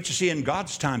 But you see, in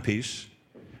God's timepiece,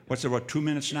 what's it, 2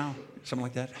 minutes now? Something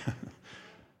like that?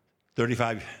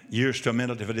 35 years to a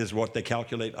minute, if it is what they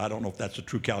calculate. I don't know if that's a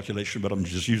true calculation, but I'm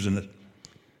just using it.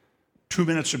 2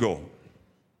 minutes ago,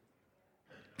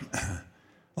 the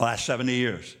last 70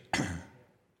 years. And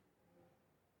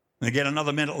again,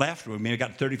 another minute left. We may have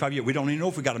got 35 years. We don't even know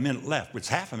if we got a minute left. It's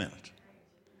half a minute.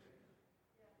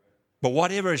 But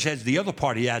whatever it says, the other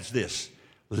part, he adds this.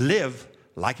 Live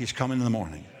like he's coming in the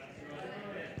morning.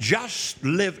 Just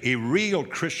live a real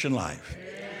Christian life.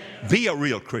 Be a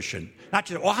real Christian. Not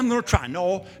just, I'm going to try.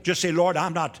 No, just say, Lord,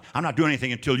 I'm not doing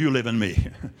anything until you live in me.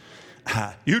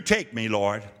 You take me,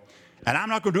 Lord. And I'm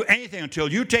not going to do anything until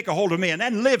you take a hold of me and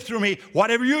then live through me.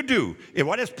 Whatever you do, if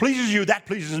what pleases you, that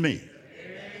pleases me.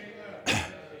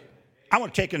 I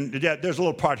want to take in, there's a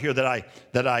little part here that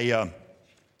I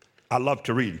love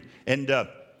to read. And,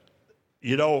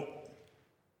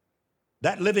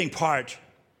 that living part,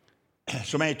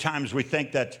 so many times we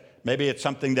think that maybe it's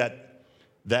something that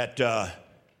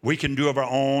we can do of our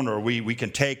own, or we can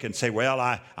take and say, well,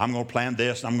 I'm going to plan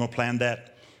this, I'm going to plan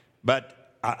that.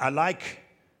 But I like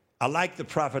the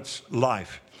prophet's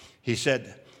life. He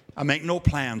said, I make no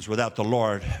plans without the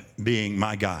Lord being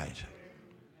my guide.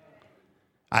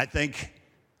 I think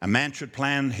a man should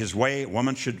plan his way, a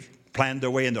woman should plan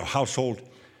their way in their household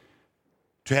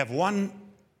to have one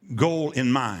goal in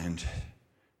mind: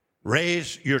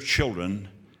 raise your children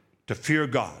to fear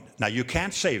God. Now, you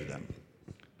can't save them,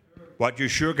 but you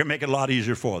sure can make it a lot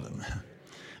easier for them.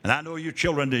 And I know you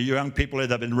children, the young people that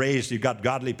have been raised, you've got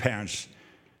godly parents.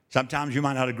 Sometimes you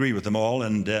might not agree with them all,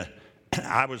 and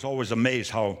I was always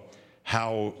amazed how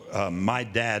my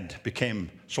dad became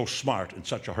so smart in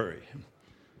such a hurry.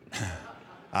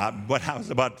 When I was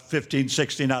about 15,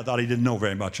 16, I thought he didn't know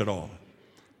very much at all.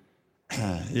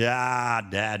 Yeah,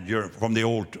 Dad, you're from the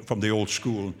old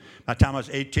school. By the time I was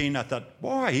 18, I thought,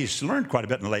 boy, he's learned quite a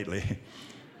bit lately.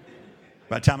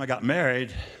 By the time I got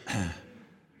married,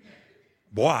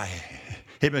 boy,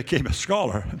 he became a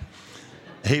scholar.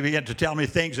 He began to tell me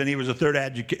things, and he was a third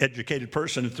educated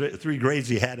person, three grades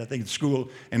he had, I think, at school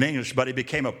in English, but he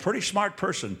became a pretty smart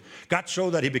person. Got so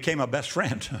that he became a best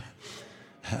friend.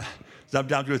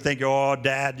 Sometimes we think, oh,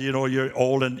 Dad, you're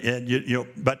old,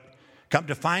 but come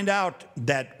to find out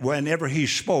that whenever he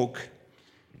spoke,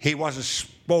 he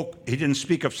didn't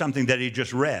speak of something that he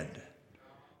just read.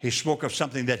 He spoke of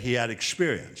something that he had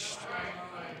experienced.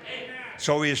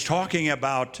 So he is talking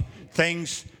about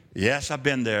things, yes, I've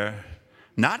been there.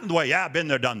 Not in the way, yeah, I've been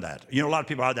there, done that. A lot of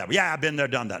people are that. Yeah, I've been there,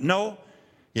 done that. No,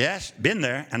 yes, been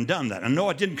there and done that. And no,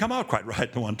 it didn't come out quite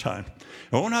right the one time.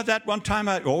 Oh, not that one time.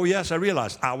 Yes, I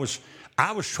realized I was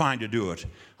trying to do it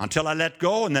until I let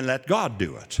go and then let God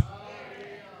do it.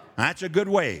 That's a good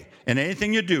way. And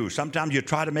anything you do, sometimes you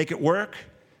try to make it work.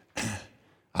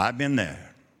 I've been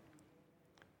there.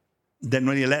 Then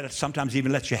when you let it, sometimes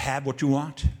even lets you have what you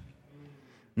want.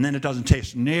 And then it doesn't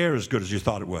taste near as good as you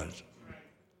thought it was. I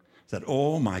said,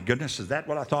 oh my goodness, is that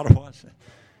what I thought it was?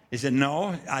 He said,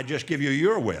 no, I just give you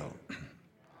your will.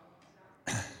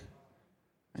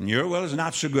 And your will is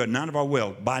not so good. None of our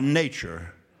will. By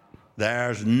nature,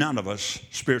 there's none of us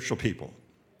spiritual people.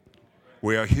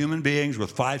 We are human beings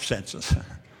with five senses.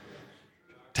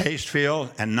 Taste,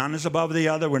 feel, and none is above the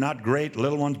other. We're not great,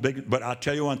 little ones, big. But I'll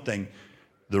tell you one thing.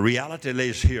 The reality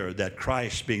lays here that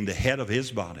Christ, being the head of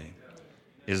his body,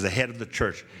 is the head of the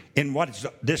church. In what is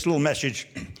this little message,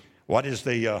 what is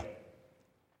the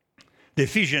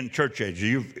Ephesian church age?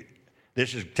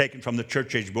 This is taken from the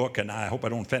church age book, and I hope I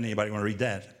don't offend anybody when I read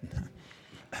that.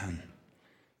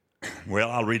 Well,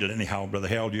 I'll read it anyhow. Brother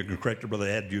Harold, you can correct it. Brother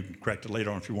Ed, you can correct it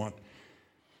later on if you want.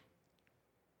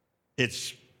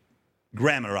 It's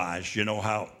grammarized. You know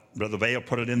how Brother Vail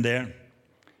put it in there?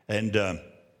 And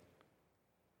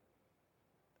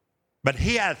but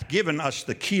he hath given us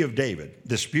the key of David.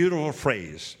 This beautiful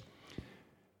phrase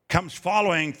comes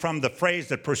following from the phrase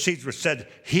that precedes, which said,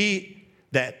 he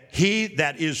that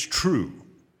is true,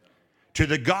 to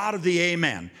the God of the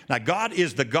amen. Now, God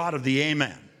is the God of the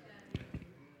amen.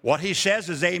 What he says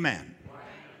is amen.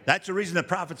 That's the reason the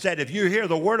prophet said, if you hear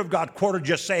the word of God quoted,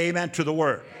 just say amen to the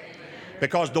word.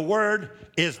 Because the word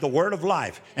is the word of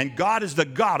life. And God is the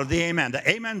God of the amen. The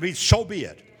amen means so be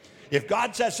it. If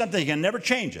God says something, he can never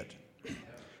change it.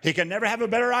 He can never have a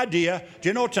better idea. Do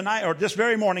you know tonight or this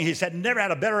very morning, he said never had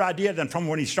a better idea than from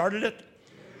when he started it?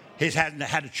 He hasn't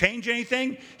had to change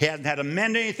anything. He hasn't had to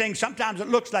amend anything. Sometimes it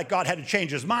looks like God had to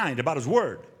change his mind about his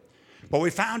word. But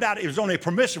we found out it was only a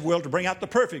permissive will to bring out the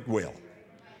perfect will.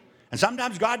 And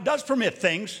sometimes God does permit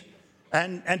things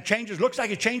and changes. Looks like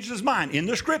he changes his mind in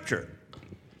the scripture.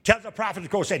 Tells the prophet to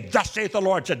go say, thus saith the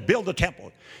Lord, said, build the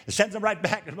temple. It sends him right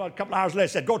back. About a couple hours later,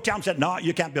 said, go tell him, said, no,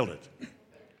 you can't build it.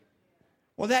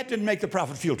 Well, that didn't make the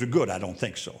prophet feel too good. I don't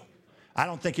think so. I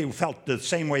don't think he felt the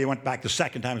same way he went back the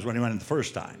second time as when he went in the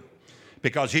first time.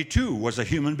 Because he too was a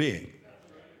human being.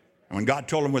 And when God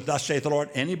told him with thus saith the Lord,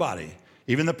 anybody,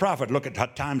 even the prophet, look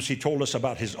at times he told us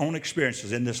about his own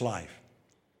experiences in this life.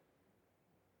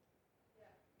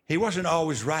 He wasn't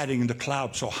always riding in the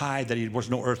cloud so high that he was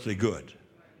no earthly good.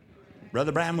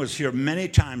 Brother Branham was here many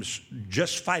times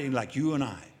just fighting like you and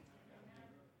I.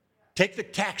 Take the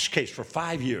tax case for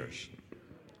 5 years.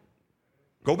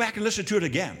 Go back and listen to it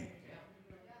again.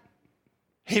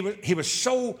 He was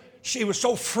so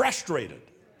frustrated.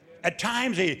 At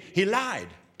times he lied.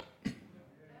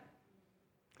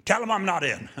 Tell him I'm not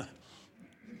in.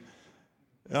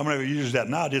 I'm going to use that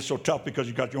now. It's so tough because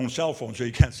you got your own cell phone, so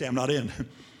you can't say I'm not in.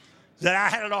 Said, I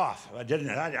had it off. I didn't.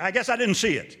 I guess I didn't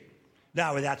see it.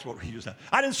 Now that's what we use.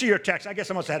 I didn't see your text. I guess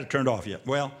I must have had it turned off yet.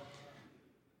 Well,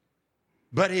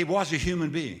 but he was a human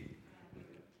being.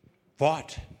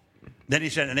 Fought. Then he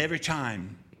said, and every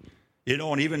time, you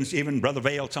know, and even Brother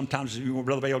Vail, sometimes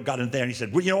Brother Vail got in there and he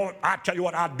said, well, you know what, I tell you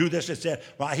what, I'll do this. It said,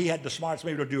 well, he had the smarts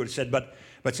maybe to do it. He said, but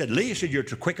said, Lee said, you're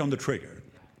too quick on the trigger.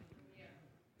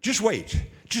 Just wait.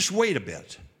 Just wait a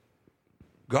bit.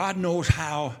 God knows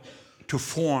how to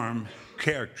form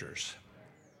characters.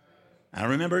 I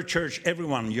remember at church,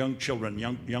 everyone, young children,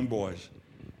 young boys,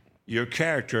 your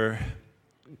character,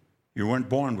 you weren't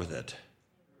born with it.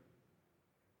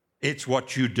 It's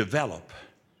what you develop.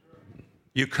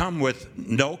 You come with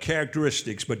no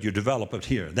characteristics, but you develop it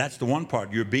here. That's the one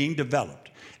part. You're being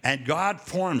developed. And God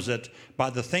forms it by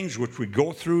the things which we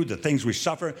go through, the things we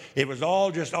suffer. It was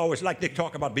all just always like they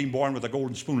talk about being born with a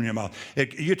golden spoon in your mouth.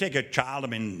 You take a child, I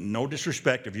mean, no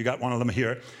disrespect if you got one of them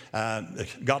here.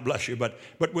 God bless you, but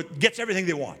gets everything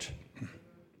they want.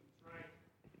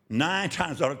 9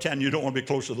 times out of 10, you don't want to be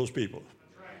close to those people.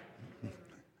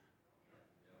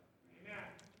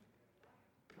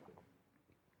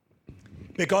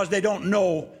 Because they don't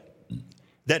know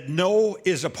that no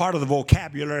is a part of the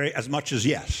vocabulary as much as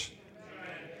yes.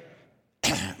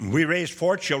 We raised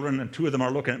 4 children, and 2 of them are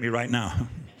looking at me right now.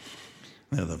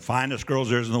 They're the finest girls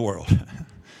there is in the world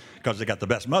because they got the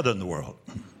best mother in the world.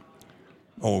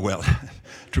 Oh, well,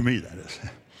 to me that is.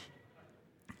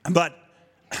 But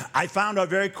I found out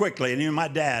very quickly, and even my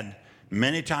dad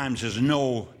many times is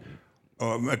no.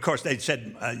 Of course, they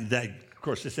said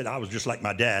I was just like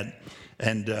my dad.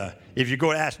 And if you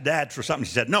go to ask Dad for something, he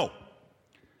said, no.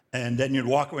 And then you'd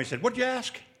walk away and said, what'd you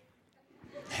ask?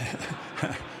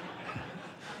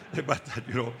 But,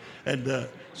 you know, and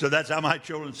so that's how my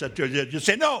children said to you. You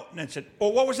say, no. And they said,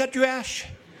 well, what was that you asked?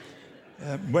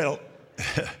 Well,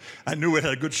 I knew it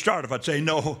had a good start. If I'd say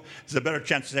no, there's a better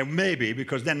chance to say maybe,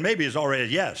 because then maybe is already a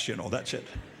yes, you know, that's it.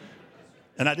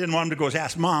 And I didn't want him to go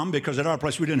ask Mom, because at our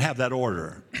place we didn't have that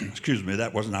order. Excuse me,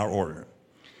 that wasn't our order.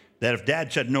 That if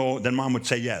Dad said no, then Mom would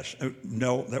say yes.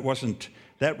 No,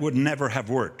 that would never have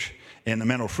worked in the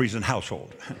Menno Friesen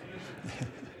household.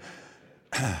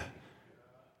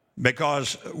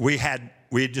 Because we had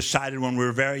decided when we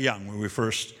were very young, when we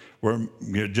first were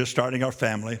just starting our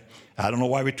family. I don't know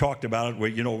why we talked about it.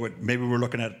 Maybe we were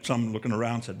looking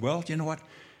around, said, well, you know what?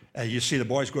 You see the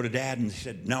boys go to Dad, and he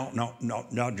said, no,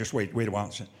 just wait a while. I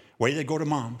said, wait, they go to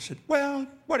Mom. I said, well,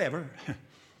 whatever.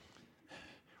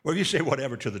 Well, if you say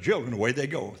whatever to the children, away they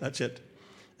go. That's it.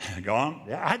 Go on.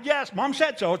 Yeah, yes, Mom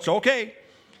said so. It's okay.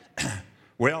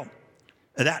 Well,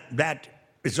 that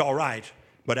is all right.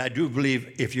 But I do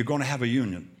believe if you're going to have a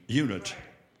unit,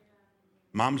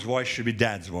 Mom's voice should be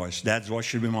Dad's voice. Dad's voice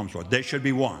should be Mom's voice. They should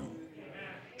be one.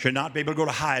 Should not be able to go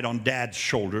to hide on Dad's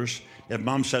shoulders if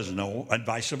Mom says no, and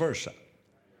vice versa.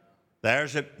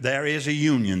 There is a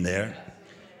union there.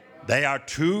 They are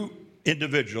 2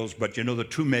 individuals, but the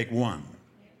 2 make one.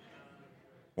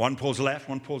 One pulls left,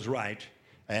 one pulls right,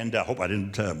 and I hope I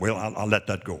didn't, I'll let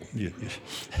that go.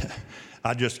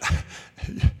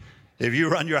 If you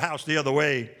run your house the other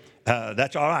way,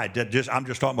 that's all right. I'm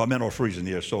just talking about Menno Friesen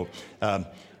here. So,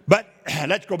 but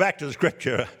let's go back to the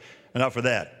scripture. Enough of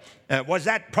that. Was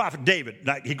that prophet David?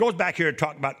 Now, he goes back here to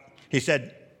talk about, he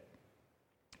said,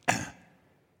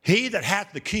 he that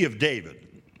hath the key of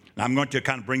David. Now, I'm going to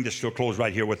kind of bring this to a close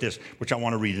right here with this, which I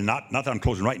want to read. And not that I'm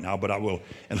closing right now, but I will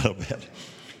in a little bit.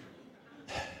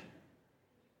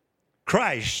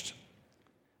 Christ,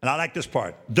 and I like this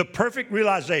part, the perfect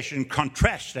realization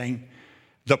contrasting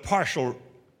the partial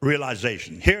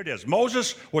realization. Here it is.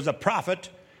 Moses was a prophet,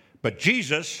 but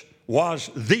Jesus was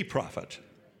the prophet.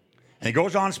 And he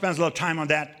goes on and spends a little time on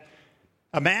that.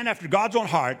 A man after God's own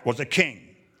heart was a king.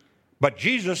 But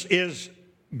Jesus is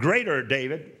greater,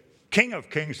 David, King of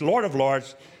kings, Lord of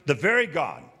lords, the very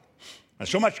God. There's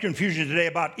so much confusion today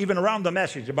about, even around the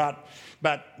message, about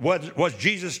was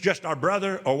Jesus just our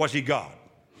brother or was he God?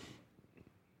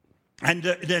 And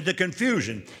the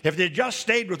confusion, if they just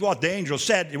stayed with what the angel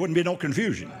said, there wouldn't be no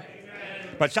confusion.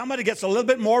 But somebody gets a little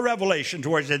bit more revelation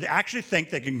towards they actually think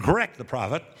they can correct the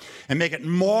prophet and make it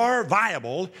more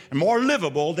viable and more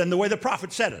livable than the way the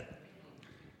prophet said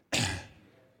it.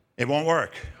 It won't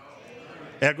work.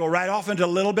 It'll go right off into a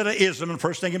little bit of ism, and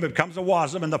first thing it becomes a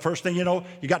wasm, and the first thing you know,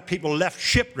 you got people left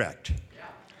shipwrecked.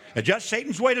 It's just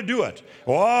Satan's way to do it.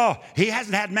 Oh, he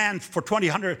hasn't had man for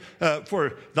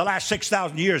for the last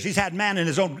 6,000 years. He's had man in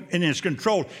his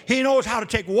control. He knows how to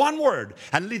take one word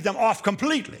and leave them off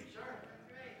completely.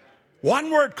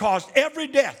 One word caused every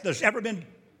death that's ever been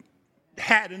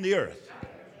had in the earth.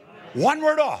 1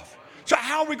 word off. So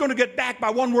how are we going to get back by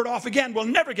 1 word off again? We'll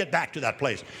never get back to that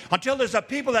place until there's a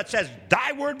people that says,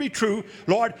 thy word be true,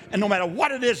 Lord, and no matter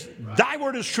what it is, thy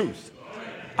word is truth.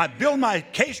 I build my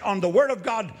case on the word of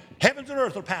God. Heavens and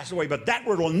earth will pass away, but that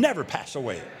word will never pass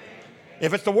away.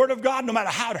 If it's the word of God, no matter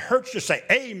how it hurts, just say,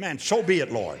 amen, so be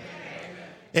it, Lord.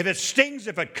 If it stings,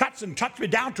 if it cuts and cuts me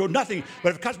down to nothing, but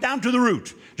if it cuts down to the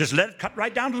root, just let it cut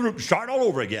right down to the root and start all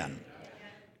over again.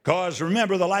 Because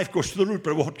remember, the life goes to the root,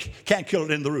 but it can't kill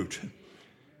it in the root.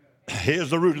 Here's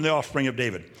the root and the offspring of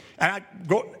David.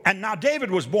 And now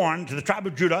David was born to the tribe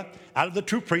of Judah out of the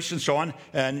 2 priests and so on,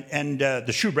 and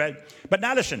the shewbread. But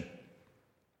now listen,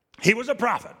 he was a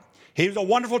prophet. He was a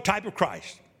wonderful type of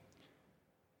Christ.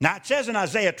 Now it says in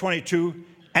Isaiah 22,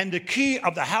 and the key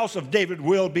of the house of David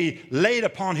will be laid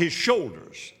upon his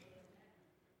shoulders.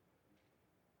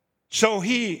 So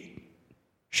he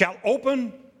shall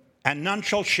open and none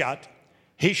shall shut.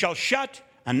 He shall shut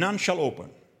and none shall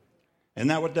open. Isn't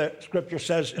that what the scripture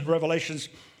says in Revelations?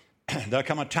 There'll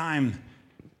come a time,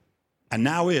 and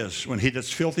now is, when he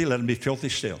that's filthy, let him be filthy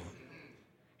still.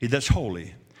 He that's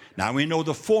holy. Now we know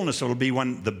the fullness will be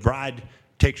when the bride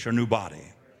takes her new body.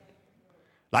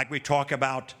 Like we talk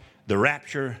about the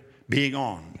rapture being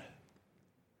on.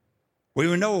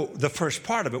 We know the first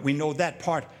part of it. We know that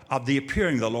part of the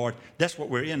appearing of the Lord. That's what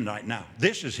we're in right now.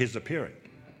 This is his appearing.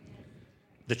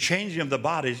 The changing of the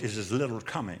bodies is his little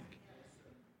coming.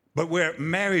 But we're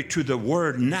married to the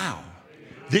word now.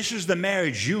 This is the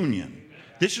marriage union.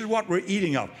 This is what we're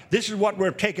eating of. This is what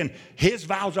we're taking. His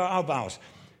vows are our vows.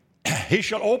 He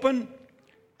shall open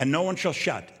and no one shall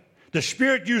shut. The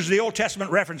Spirit used the Old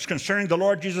Testament reference concerning the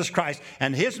Lord Jesus Christ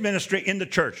and his ministry in the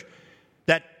church,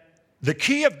 that the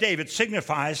key of David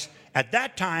signifies at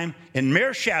that time in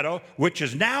mere shadow, which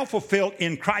is now fulfilled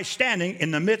in Christ standing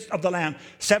in the midst of the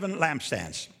 7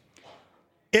 lampstands.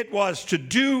 It was to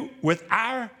do with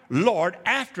our Lord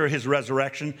after his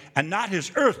resurrection and not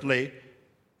his earthly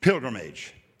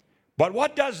pilgrimage. But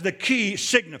what does the key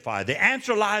signify? The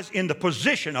answer lies in the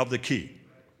position of the key.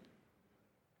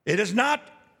 It is not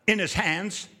in his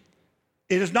hands.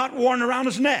 It is not worn around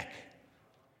his neck.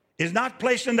 It is not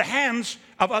placed in the hands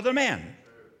of other men.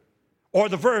 Or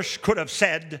the verse could have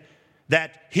said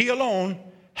that he alone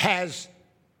has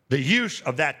the use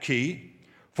of that key,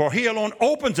 for he alone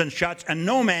opens and shuts, and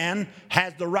no man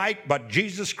has the right but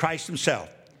Jesus Christ himself.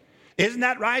 Isn't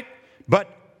that right? But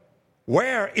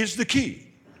where is the key?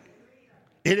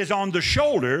 It is on the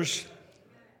shoulders.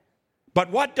 But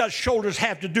what does shoulders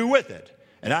have to do with it?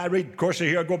 And I read, of course,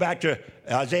 here I go back to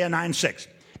Isaiah 9:6.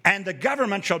 And the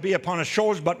government shall be upon his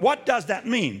shoulders. But what does that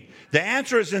mean? The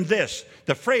answer is in this.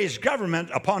 The phrase government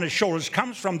upon his shoulders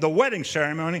comes from the wedding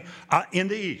ceremony in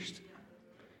the East.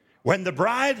 When the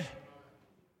bride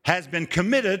has been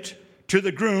committed to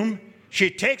the groom,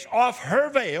 she takes off her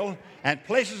veil and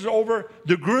places it over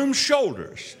the groom's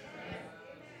shoulders,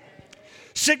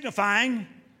 signifying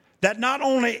that not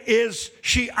only is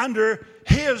she under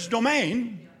his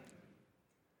domain,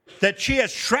 that she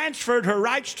has transferred her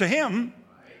rights to him,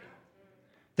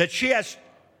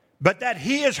 but that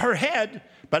he is her head,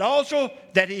 but also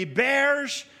that he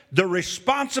bears the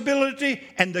responsibility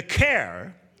and the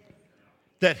care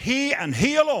that he and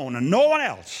he alone and no one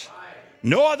else,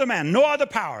 no other man, no other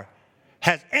power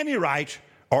has any right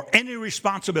or any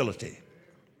responsibility.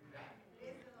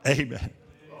 Amen.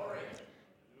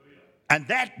 And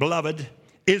that, beloved,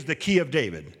 is the key of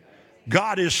David.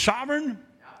 God is sovereign.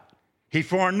 He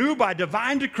foreknew by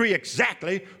divine decree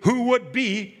exactly who would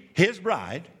be his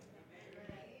bride.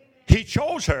 He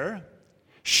chose her.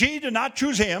 She did not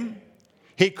choose him.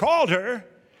 He called her.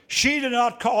 She did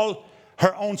not call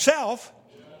her own self.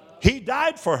 He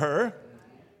died for her.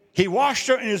 He washed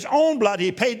her in his own blood.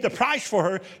 He paid the price for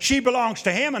her. She belongs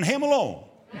to him and him alone.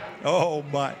 Oh,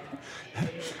 my.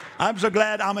 I'm so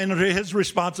glad I'm under his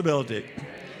responsibility.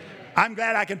 I'm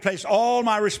glad I can place all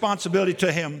my responsibility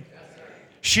to him.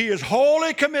 She is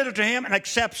wholly committed to him and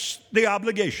accepts the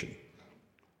obligation.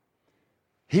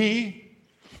 He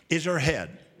is her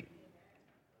head.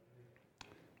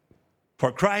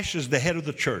 For Christ is the head of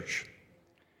the church.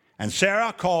 And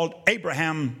Sarah called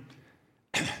Abraham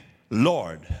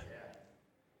Lord.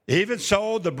 Even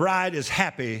so, the bride is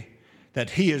happy that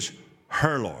he is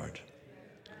her Lord.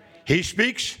 He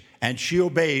speaks and she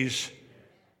obeys,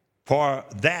 for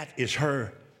that is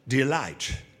her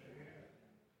delight.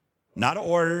 Not an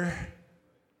order,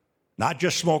 not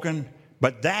just smoking,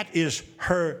 but that is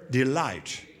her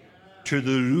delight, to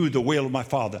do the will of my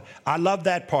Father. I love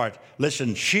that part.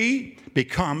 Listen, she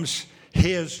becomes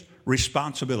his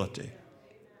responsibility.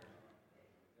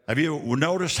 Have you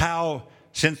noticed how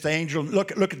since the angel,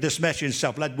 look at this message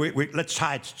itself. Let's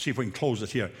try it, see if we can close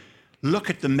it here. Look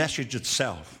at the message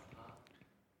itself.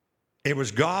 It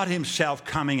was God himself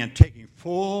coming and taking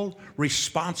full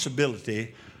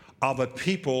responsibility of a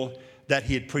people that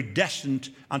he had predestined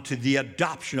unto the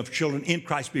adoption of children in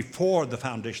Christ before the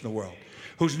foundation of the world,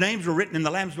 whose names were written in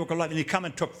the Lamb's Book of Life. And he come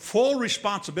and took full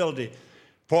responsibility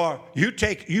for,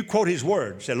 you quote his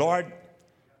words, say, Lord,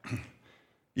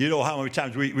 you know how many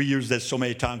times we use this so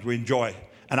many times, we enjoy.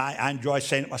 And I enjoy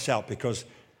saying it myself because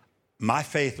my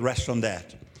faith rests on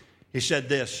that. He said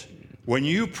this, when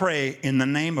you pray in the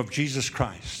name of Jesus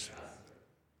Christ,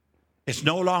 it's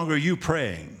no longer you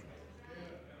praying.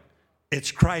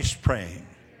 It's Christ praying.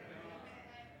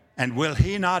 And will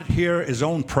he not hear his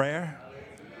own prayer?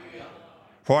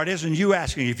 For it isn't you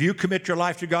asking. If you commit your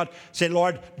life to God, say,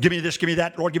 Lord, give me this, give me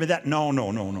that. Lord, give me that.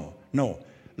 No.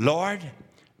 Lord,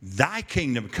 thy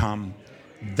kingdom come,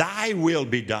 thy will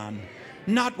be done,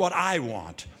 not what I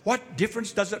want. What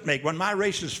difference does it make when my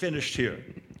race is finished here?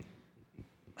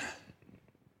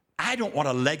 I don't want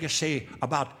a legacy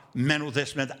about men with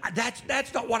this, men. That's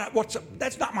not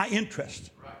that's not my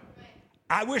interest.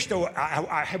 I wish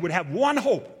I would have one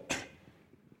hope,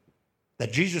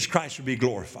 that Jesus Christ would be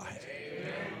glorified.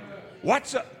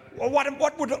 What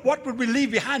would we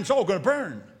leave behind? It's all going to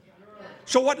burn.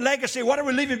 So what legacy? What are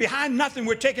we leaving behind? Nothing.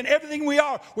 We're taking everything we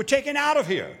are. We're taking out of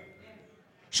here.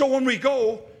 So when we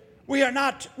go, we're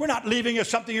not leaving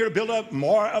something here to build up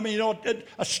more. I mean,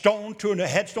 a stone to and a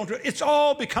headstone to. It's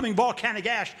all becoming volcanic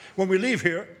ash when we leave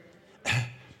here.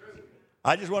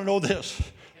 I just want to know this,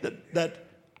 that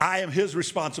I am his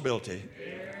responsibility.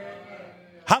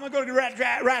 How am I going to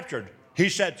get raptured? He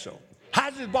said so.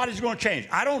 How's his body's going to change?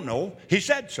 I don't know. He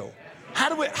said so.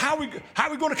 How are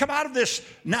we going to come out of this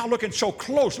now looking so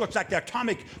close? Looks like the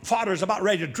atomic fodder is about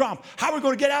ready to drop. How are we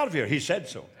going to get out of here? He said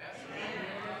so.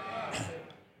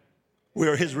 We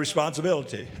are his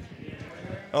responsibility.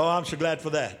 Oh, I'm so glad for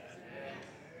that.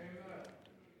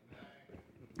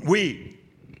 We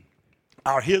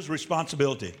are his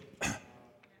responsibility.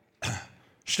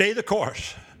 Stay the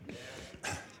course.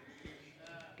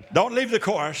 Don't leave the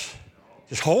course.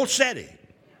 Just hold steady.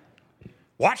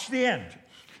 Watch the end.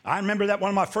 I remember that one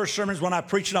of my first sermons when I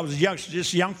preached, I was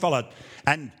just a young fella.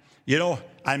 And,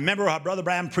 I remember how Brother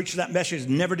Branham preached that message,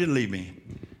 never did leave me.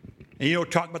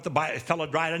 And, talk about the fellow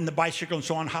riding the bicycle and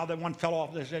so on, how that one fell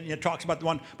off. It talks about the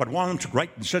one, but one of them took right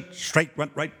and sit straight,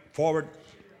 went right forward,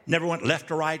 never went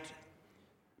left or right.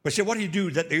 But see, what do you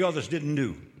do that the others didn't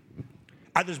do?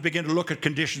 Others began to look at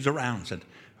conditions around and said,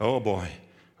 oh boy,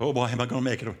 am I going to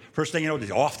make it? First thing you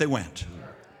know, off they went.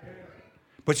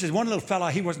 But see, one little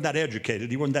fella, he wasn't that educated,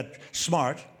 he wasn't that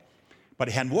smart, but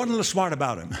he had one little smart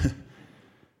about him.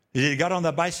 He got on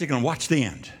the bicycle and watched the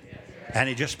end. And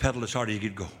he just pedaled as hard as he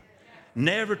could go.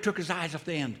 Never took his eyes off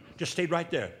the end, just stayed right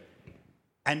there.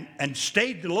 And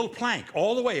stayed the little plank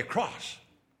all the way across.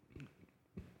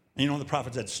 And the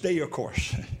prophet said, stay your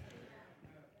course.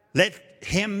 Let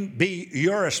him be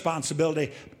your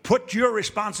responsibility. Put your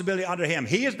responsibility under him.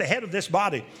 He is the head of this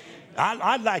body.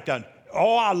 I'd like to,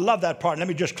 I love that part. Let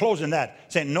me just close in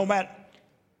that, saying, no matter,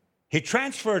 he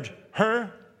transferred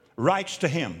her rights to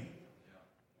him.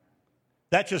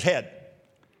 That's his head.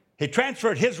 He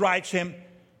transferred his rights to him,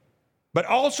 but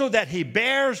also that he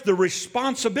bears the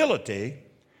responsibility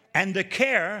and the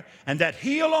care, and that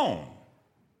he alone,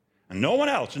 and no one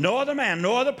else, no other man,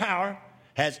 no other power,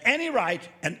 has any right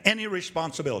and any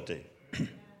responsibility.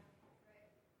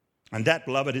 And that,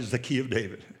 beloved, is the key of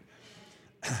David.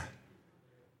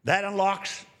 That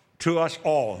unlocks to us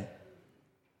all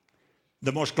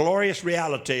the most glorious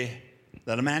reality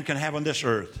that a man can have on this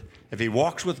earth if he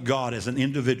walks with God as an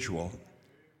individual,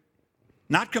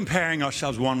 not comparing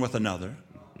ourselves one with another.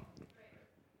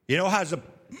 How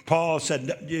Paul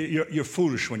said, you're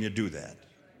foolish when you do that.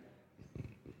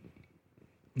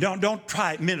 Don't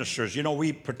try ministers.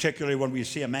 We particularly when we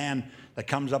see a man that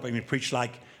comes up and he preach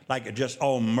like just,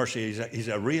 oh mercy, he's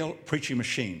a real preaching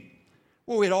machine.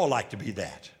 Well, we'd all like to be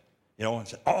that. And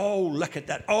say, oh, look at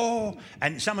that. Oh,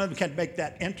 and some of them can make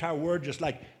that entire word just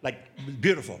like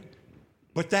beautiful.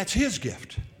 But that's his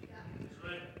gift.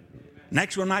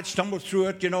 Next one might stumble through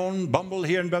it, and bumble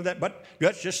here and that, but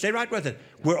let's just stay right with it.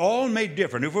 We're all made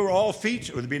different. If we were all feet,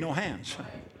 there would be no hands.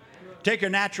 Take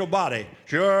your natural body.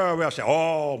 Sure, we'll say,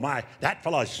 oh, that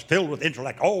fellow is filled with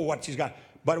intellect. Oh, what's he's got?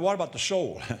 But what about the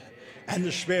soul and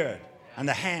the spirit and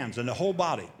the hands and the whole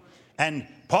body? And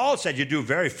Paul said you do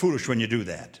very foolish when you do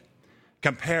that.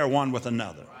 Compare one with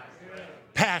another.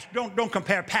 Don't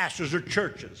compare pastors or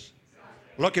churches.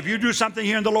 Look, if you do something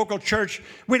here in the local church,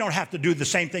 we don't have to do the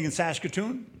same thing in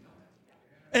Saskatoon.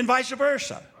 And vice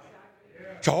versa.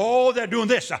 So, oh, they're doing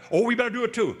this. Oh, we better do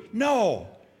it too. No.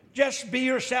 Just be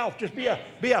yourself. Just be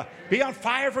on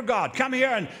fire for God. Come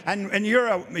here and you're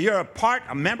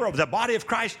a member of the body of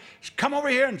Christ. Come over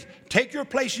here and take your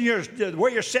place in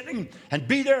where you're sitting and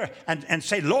be there and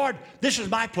say, Lord, this is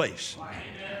my place.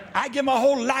 I give my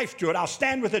whole life to it. I'll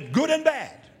stand with it, good and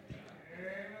bad.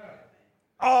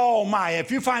 Oh my,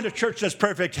 if you find a church that's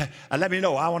perfect, let me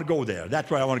know. I want to go there. That's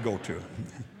where I want to go to.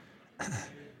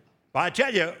 But I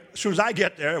tell you, as soon as I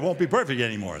get there, it won't be perfect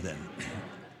anymore then.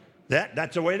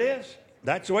 That's the way it is.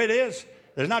 That's the way it is.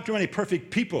 There's not too many perfect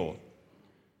people.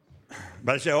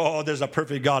 But I say, oh, there's a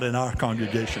perfect God in our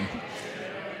congregation.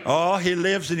 Oh, he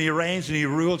lives and he reigns and he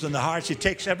rules in the hearts. He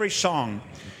takes every song.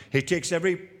 He takes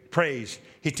every praise.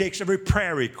 He takes every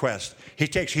prayer request. He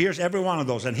hears every one of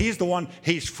those. And he's the one,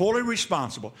 he's fully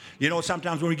responsible. You know,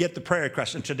 sometimes when we get the prayer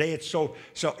request, and today it's so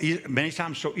easy, many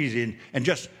times so easy, and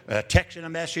just text in a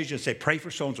message and say, pray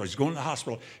for so-and-so. He's going to the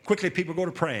hospital. Quickly, people go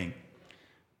to praying.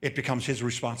 It becomes his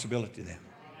responsibility then.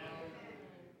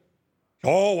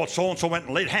 Oh, well, so-and-so went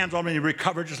and laid hands on me and he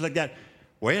recovered just like that.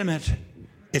 Wait a minute.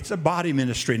 It's a body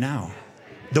ministry now.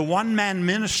 The one-man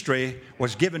ministry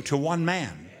was given to one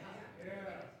man.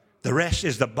 The rest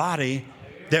is the body.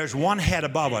 There's one head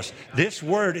above us. This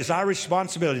word is our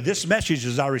responsibility. This message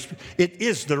is it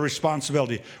is the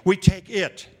responsibility. We take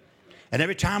it. And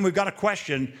every time we've got a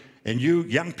question, and you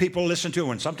young people listen to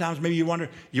it, and sometimes maybe you want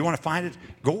to find it,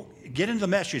 go get into the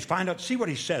message, find out, see what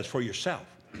he says for yourself.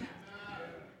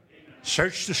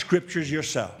 Search the scriptures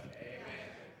yourself.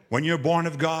 When you're born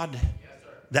of God,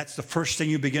 that's the first thing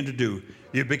you begin to do.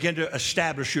 You begin to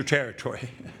establish your territory.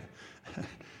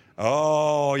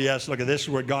 Oh, yes, look at this,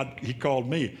 where God, he called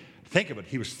me. Think of it.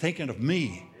 He was thinking of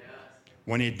me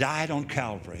when he died on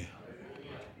Calvary.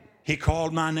 He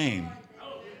called my name.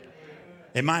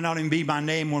 It might not even be my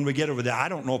name when we get over there. I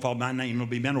don't know if my name will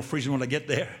be Menno Friesen when I get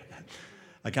there.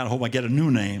 I kind of hope I get a new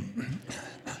name.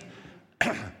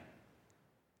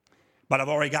 But I've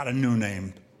already got a new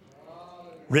name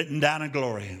written down in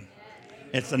glory.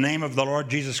 It's the name of the Lord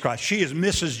Jesus Christ. She is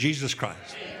Mrs. Jesus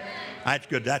Christ. That's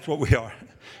good. That's what we are.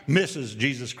 Mrs.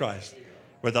 Jesus Christ.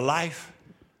 With the life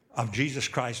of Jesus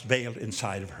Christ veiled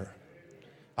inside of her.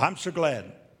 I'm so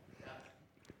glad.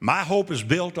 My hope is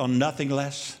built on nothing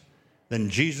less than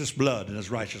Jesus' blood and his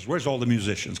righteousness. Where's all the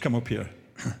musicians? Come up here.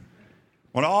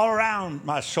 When all around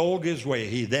my soul gives way,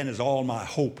 he then is all my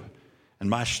hope and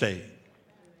my stay.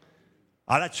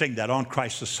 Let's sing that. On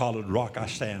Christ the solid rock I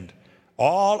stand.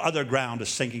 All other ground is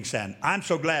sinking sand. I'm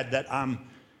so glad that I'm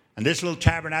in this little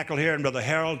tabernacle here, and Brother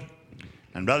Harold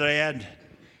and Brother Ed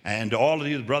and all of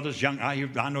these brothers,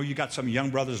 I know you got some young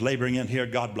brothers laboring in here.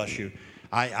 God bless you.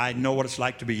 I know what it's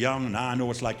like to be young, and I know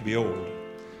what it's like to be old.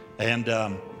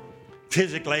 And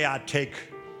physically, I take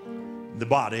the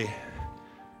body,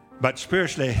 but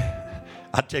spiritually,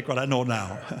 I take what I know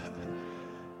now.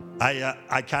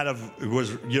 I kind of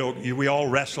was, we all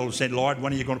wrestled and said, Lord,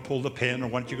 when are you going to pull the pin, or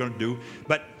what are you going to do?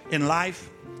 But in life,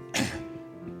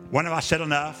 when have I said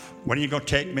enough? When are you going to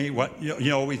take me?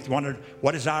 We wondered,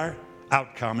 what is our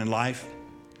outcome in life?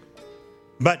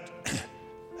 But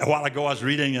a while ago, I was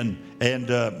reading, and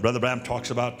Brother Branham talks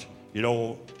about,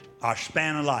 our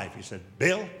span of life. He said,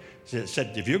 Bill,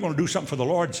 said, if you're going to do something for the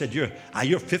Lord, said,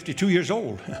 you're 52 years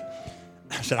old.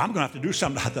 I said, I'm going to have to do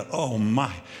something. I thought, oh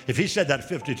my. If he said that at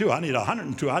 52, I need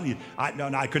 102.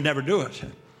 I could never do it.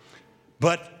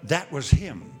 But that was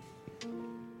him.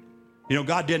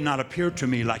 God did not appear to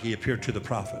me like he appeared to the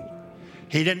prophet.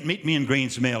 He didn't meet me in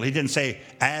Greens Mill. He didn't say,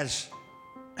 as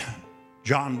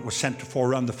John was sent to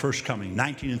forerun the first coming,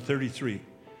 1933.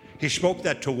 He spoke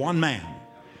that to one man.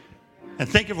 And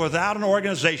think of, without an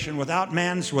organization, without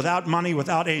money,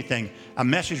 without anything, a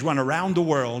message went around the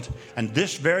world. And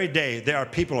this very day, there are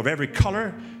people of every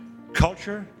color,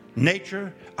 culture,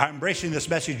 nature, are embracing this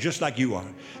message just like you are.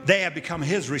 They have become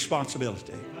his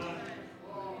responsibility.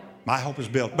 My hope is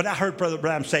built. But I heard Brother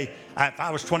Branham say, if I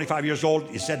was 25 years old,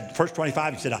 he said, first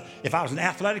 25, he said, if I was an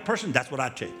athletic person, that's what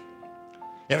I'd take.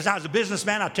 If I was a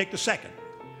businessman, I'd take the second.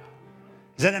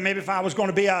 He said, maybe if I was going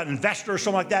to be an investor or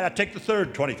something like that, I'd take the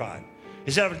third 25. He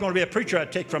said, if I was going to be a preacher,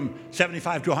 I'd take from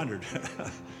 75 to 100.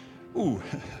 Ooh.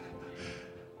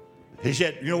 He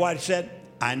said, you know what he said?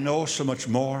 I know so much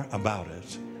more about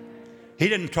it. He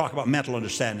didn't talk about mental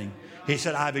understanding. He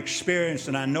said, I've experienced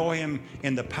and I know him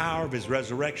in the power of his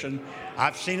resurrection.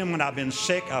 I've seen him when I've been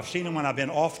sick. I've seen him when I've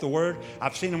been off the word.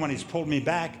 I've seen him when he's pulled me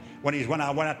back. When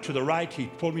I went up to the right, he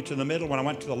pulled me to the middle. When I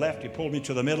went to the left, he pulled me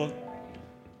to the middle.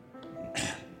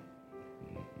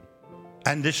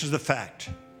 And this is the fact.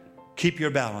 Keep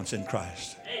your balance in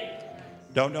Christ.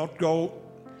 Don't go.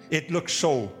 It looks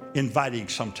so inviting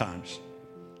sometimes.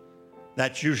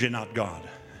 that's usually not God.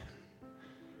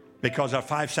 Because our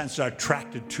five senses are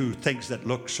attracted to things that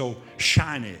look so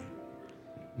shiny.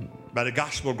 But the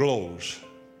gospel glows.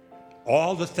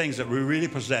 All the things that we really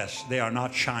possess, they are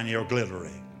not shiny or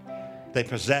glittery. They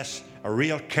possess a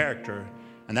real character,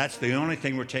 and that's the only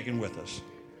thing we're taking with us.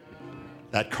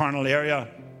 That carnal area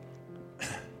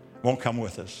won't come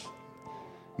with us.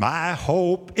 My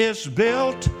hope is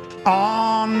built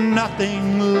on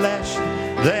nothing less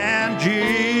than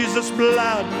Jesus'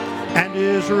 blood and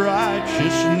his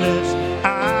righteousness.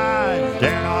 I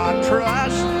dare not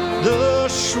trust the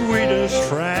sweetest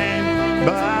frame,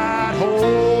 but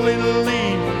wholly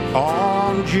lean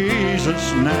on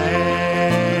Jesus' name.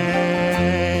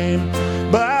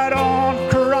 But on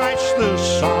Christ the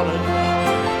solid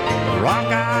rock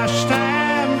I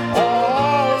stand,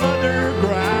 all other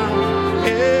ground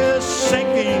is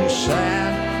sinking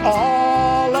sand,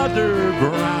 all other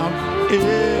ground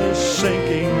is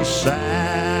sinking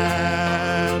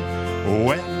sand.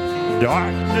 When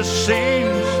darkness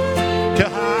seems to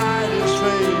hide his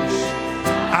face,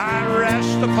 I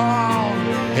rest upon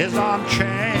his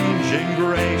unchanging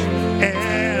grace.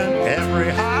 In every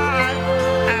high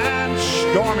and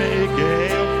stormy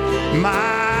gale,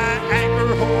 my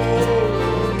anchor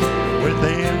holds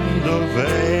within the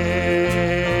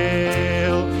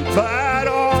veil. But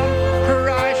on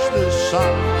Christ the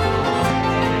Son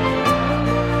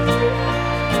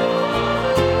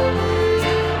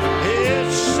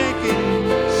is sinking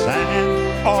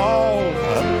sand, all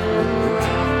other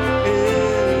ground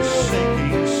is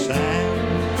sinking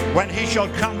sand. When he shall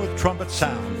come with trumpet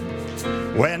sound,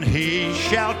 when he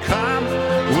shall come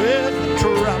with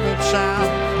trumpet sound,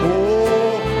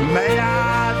 oh, may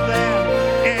I then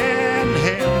in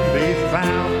him be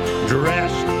found,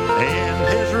 dressed in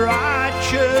his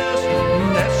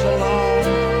righteousness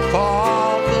alone,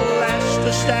 faultless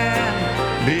to stand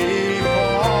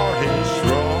before his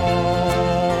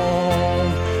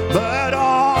throne. But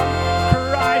on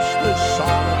Christ the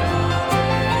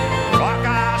solid rock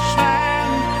I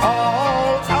stand,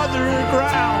 all other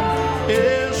ground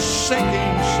is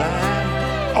sinking sand,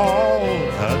 all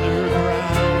other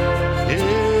ground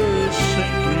is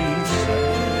sinking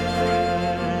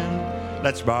sand.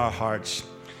 Let's bow our hearts.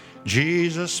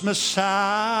 Jesus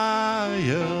Messiah,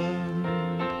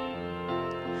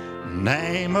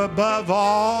 name above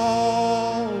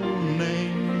all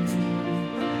names,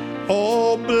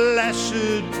 oh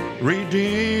blessed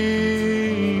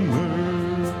Redeemer,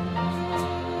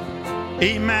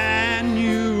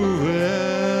 Emmanuel,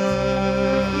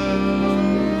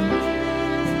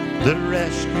 the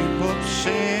rescue of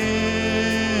sinners,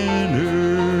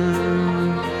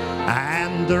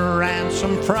 and the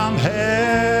ransom from heaven.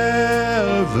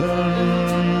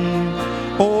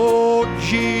 Oh,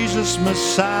 Jesus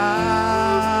Messiah,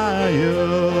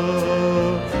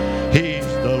 he's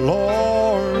the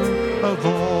Lord of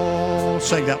all.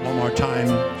 Sing that one more time.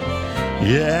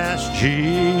 Yes,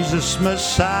 Jesus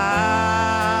Messiah.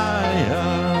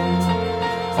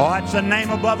 Oh, it's the name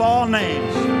above all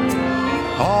names.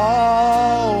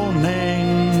 All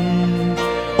names.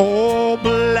 Oh,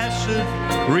 blessed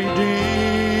Redeemer,